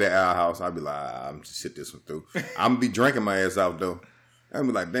 I sit at our house. I'll be like, I'm just sit this one through. I'm be drinking my ass out though. I'll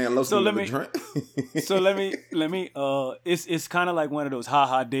be like, damn, let's drink. So let me. It's kind of like one of those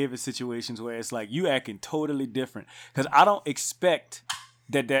Ha Davis situations where it's like you acting totally different because I don't expect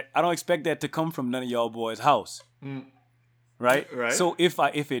that to come from none of y'all boys' house, right? Right. So if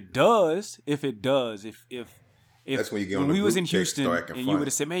it does, if That's when you get on when the we was group in text, Houston start and acting you funny. would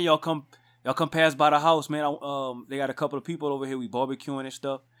have said, man, y'all come pass by the house, man. They got a couple of people over here. We barbecuing and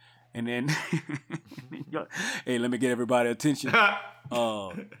stuff. And then, hey, let me get everybody attention.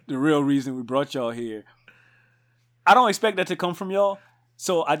 The real reason we brought y'all here. I don't expect that to come from y'all.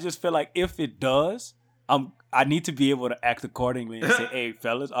 So I just feel like if it does, I need to be able to act accordingly and say, hey,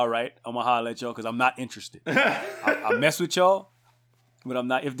 fellas, all right, I'm going to holler at y'all because I'm not interested. I mess with y'all, but I'm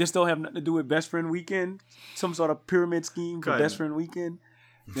not. If this don't have nothing to do with Best Friend Weekend, some sort of pyramid scheme for Best Friend Weekend,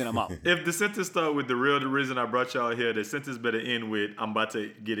 then I'm out. If the sentence start with the reason I brought y'all here, the sentence better end with I'm about to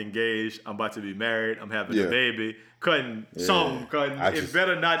get engaged, I'm about to be married, I'm having a baby. Cutting. It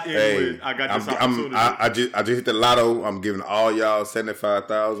better not end with I got this opportunity. I just hit the lotto. I'm giving all y'all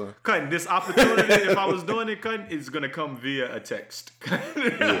 $75,000. Cutting, this opportunity, if I was doing it, Cutting, it's gonna come via a text.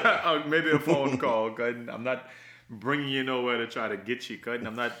 Or maybe a phone call, Cutting. I'm not bringing you nowhere to try to get you, Cutting.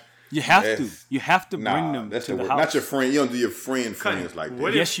 I'm not. You have to bring them that's to the word. house. Not your friend. You don't do your friends like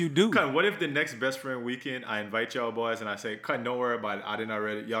that. Yes, you do. Cutting, what if the next Best Friend Weekend, I invite y'all boys and I say, Cutting, don't worry about it. I didn't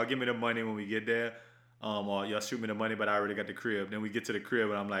already. Y'all give me the money when we get there. Or y'all shoot me the money, but I already got the crib. Then we get to the crib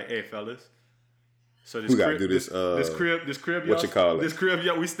and I'm like, hey, fellas. So this We gotta crib, do this, this crib, what you call it? This crib,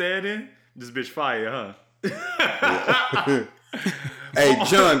 we staying in. This bitch fire, huh? Hey,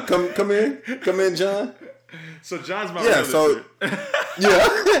 John, come in, John. So John's my Yeah, so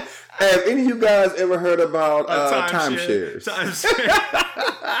yeah. Have any of you guys ever heard about timeshares?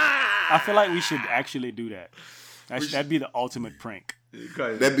 I feel like we should actually do that. That'd be the ultimate prank.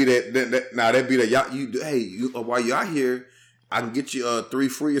 That'd be that. While you're out here, I can get you 3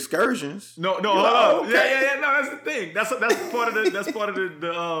 free excursions. No, hold on. Okay. Yeah. No, that's the thing. That's part of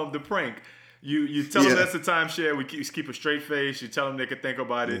the prank. You tell them that's the timeshare. We keep a straight face. You tell them they can think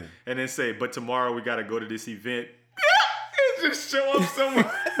about it, and then say, "But tomorrow we got to go to this event." Just show up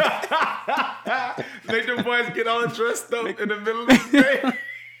somewhere. Make them boys get all dressed up in the middle of the day.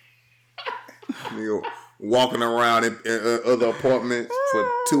 You know, walking around in other apartments for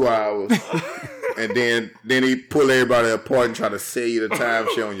 2 hours, and then he pull everybody apart and try to sell you the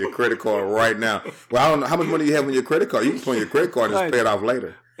timeshare on your credit card right now. Well, I don't know how much money you have on your credit card. You can put on your credit card and just pay it off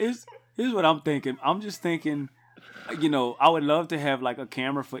later. Here's what I'm thinking. I'm just thinking, you know, I would love to have like a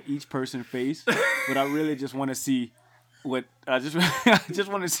camera for each person's face, but I really just want to see what I just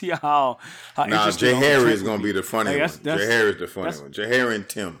want to see how. Nah, interested Jay Uncle Harry Trent is gonna would be the funny Like, one. that's- Jay Harry is the funny that's- one. Jay Harry and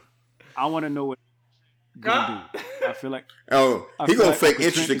Tim. I want to know what gonna do. I feel like Oh, I he feel gonna like fake Uncle Trent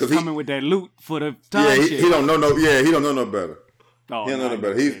interesting is because coming with that loot for the yeah, time he shit. don't know no he don't know no better. Oh, He don't know nah, no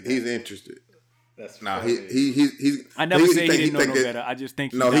better. I never He's interested. That's Nah, funny. he's. I never say he think- didn't know think no that- better. I just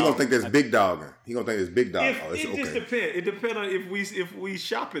think No, he gonna dog. think that's big dogging. He gonna think it's big dog. If, Oh, it's it just okay. depends. It depends on if we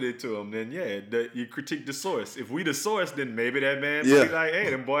shopping it to him. Then yeah, you critique the source. If we the source, then maybe that man Yeah. be like, hey,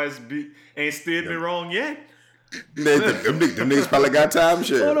 them boys ain't steered me wrong yet. Them niggas probably got time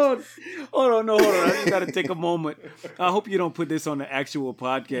share. Hold on. I just gotta take a moment. I hope you don't put this on the actual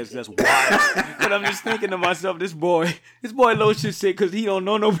podcast. That's wild. But I'm just thinking to myself, this boy low shit sick because he don't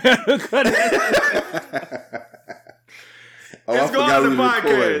know no better. Oh, I It's going forgot to we the was podcast.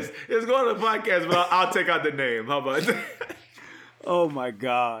 recording. It's going to the podcast, but I'll take out the name. How about that? Oh my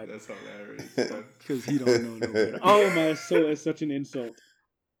God. That's hilarious. Because he don't know no better. Oh my soul, that's such an insult.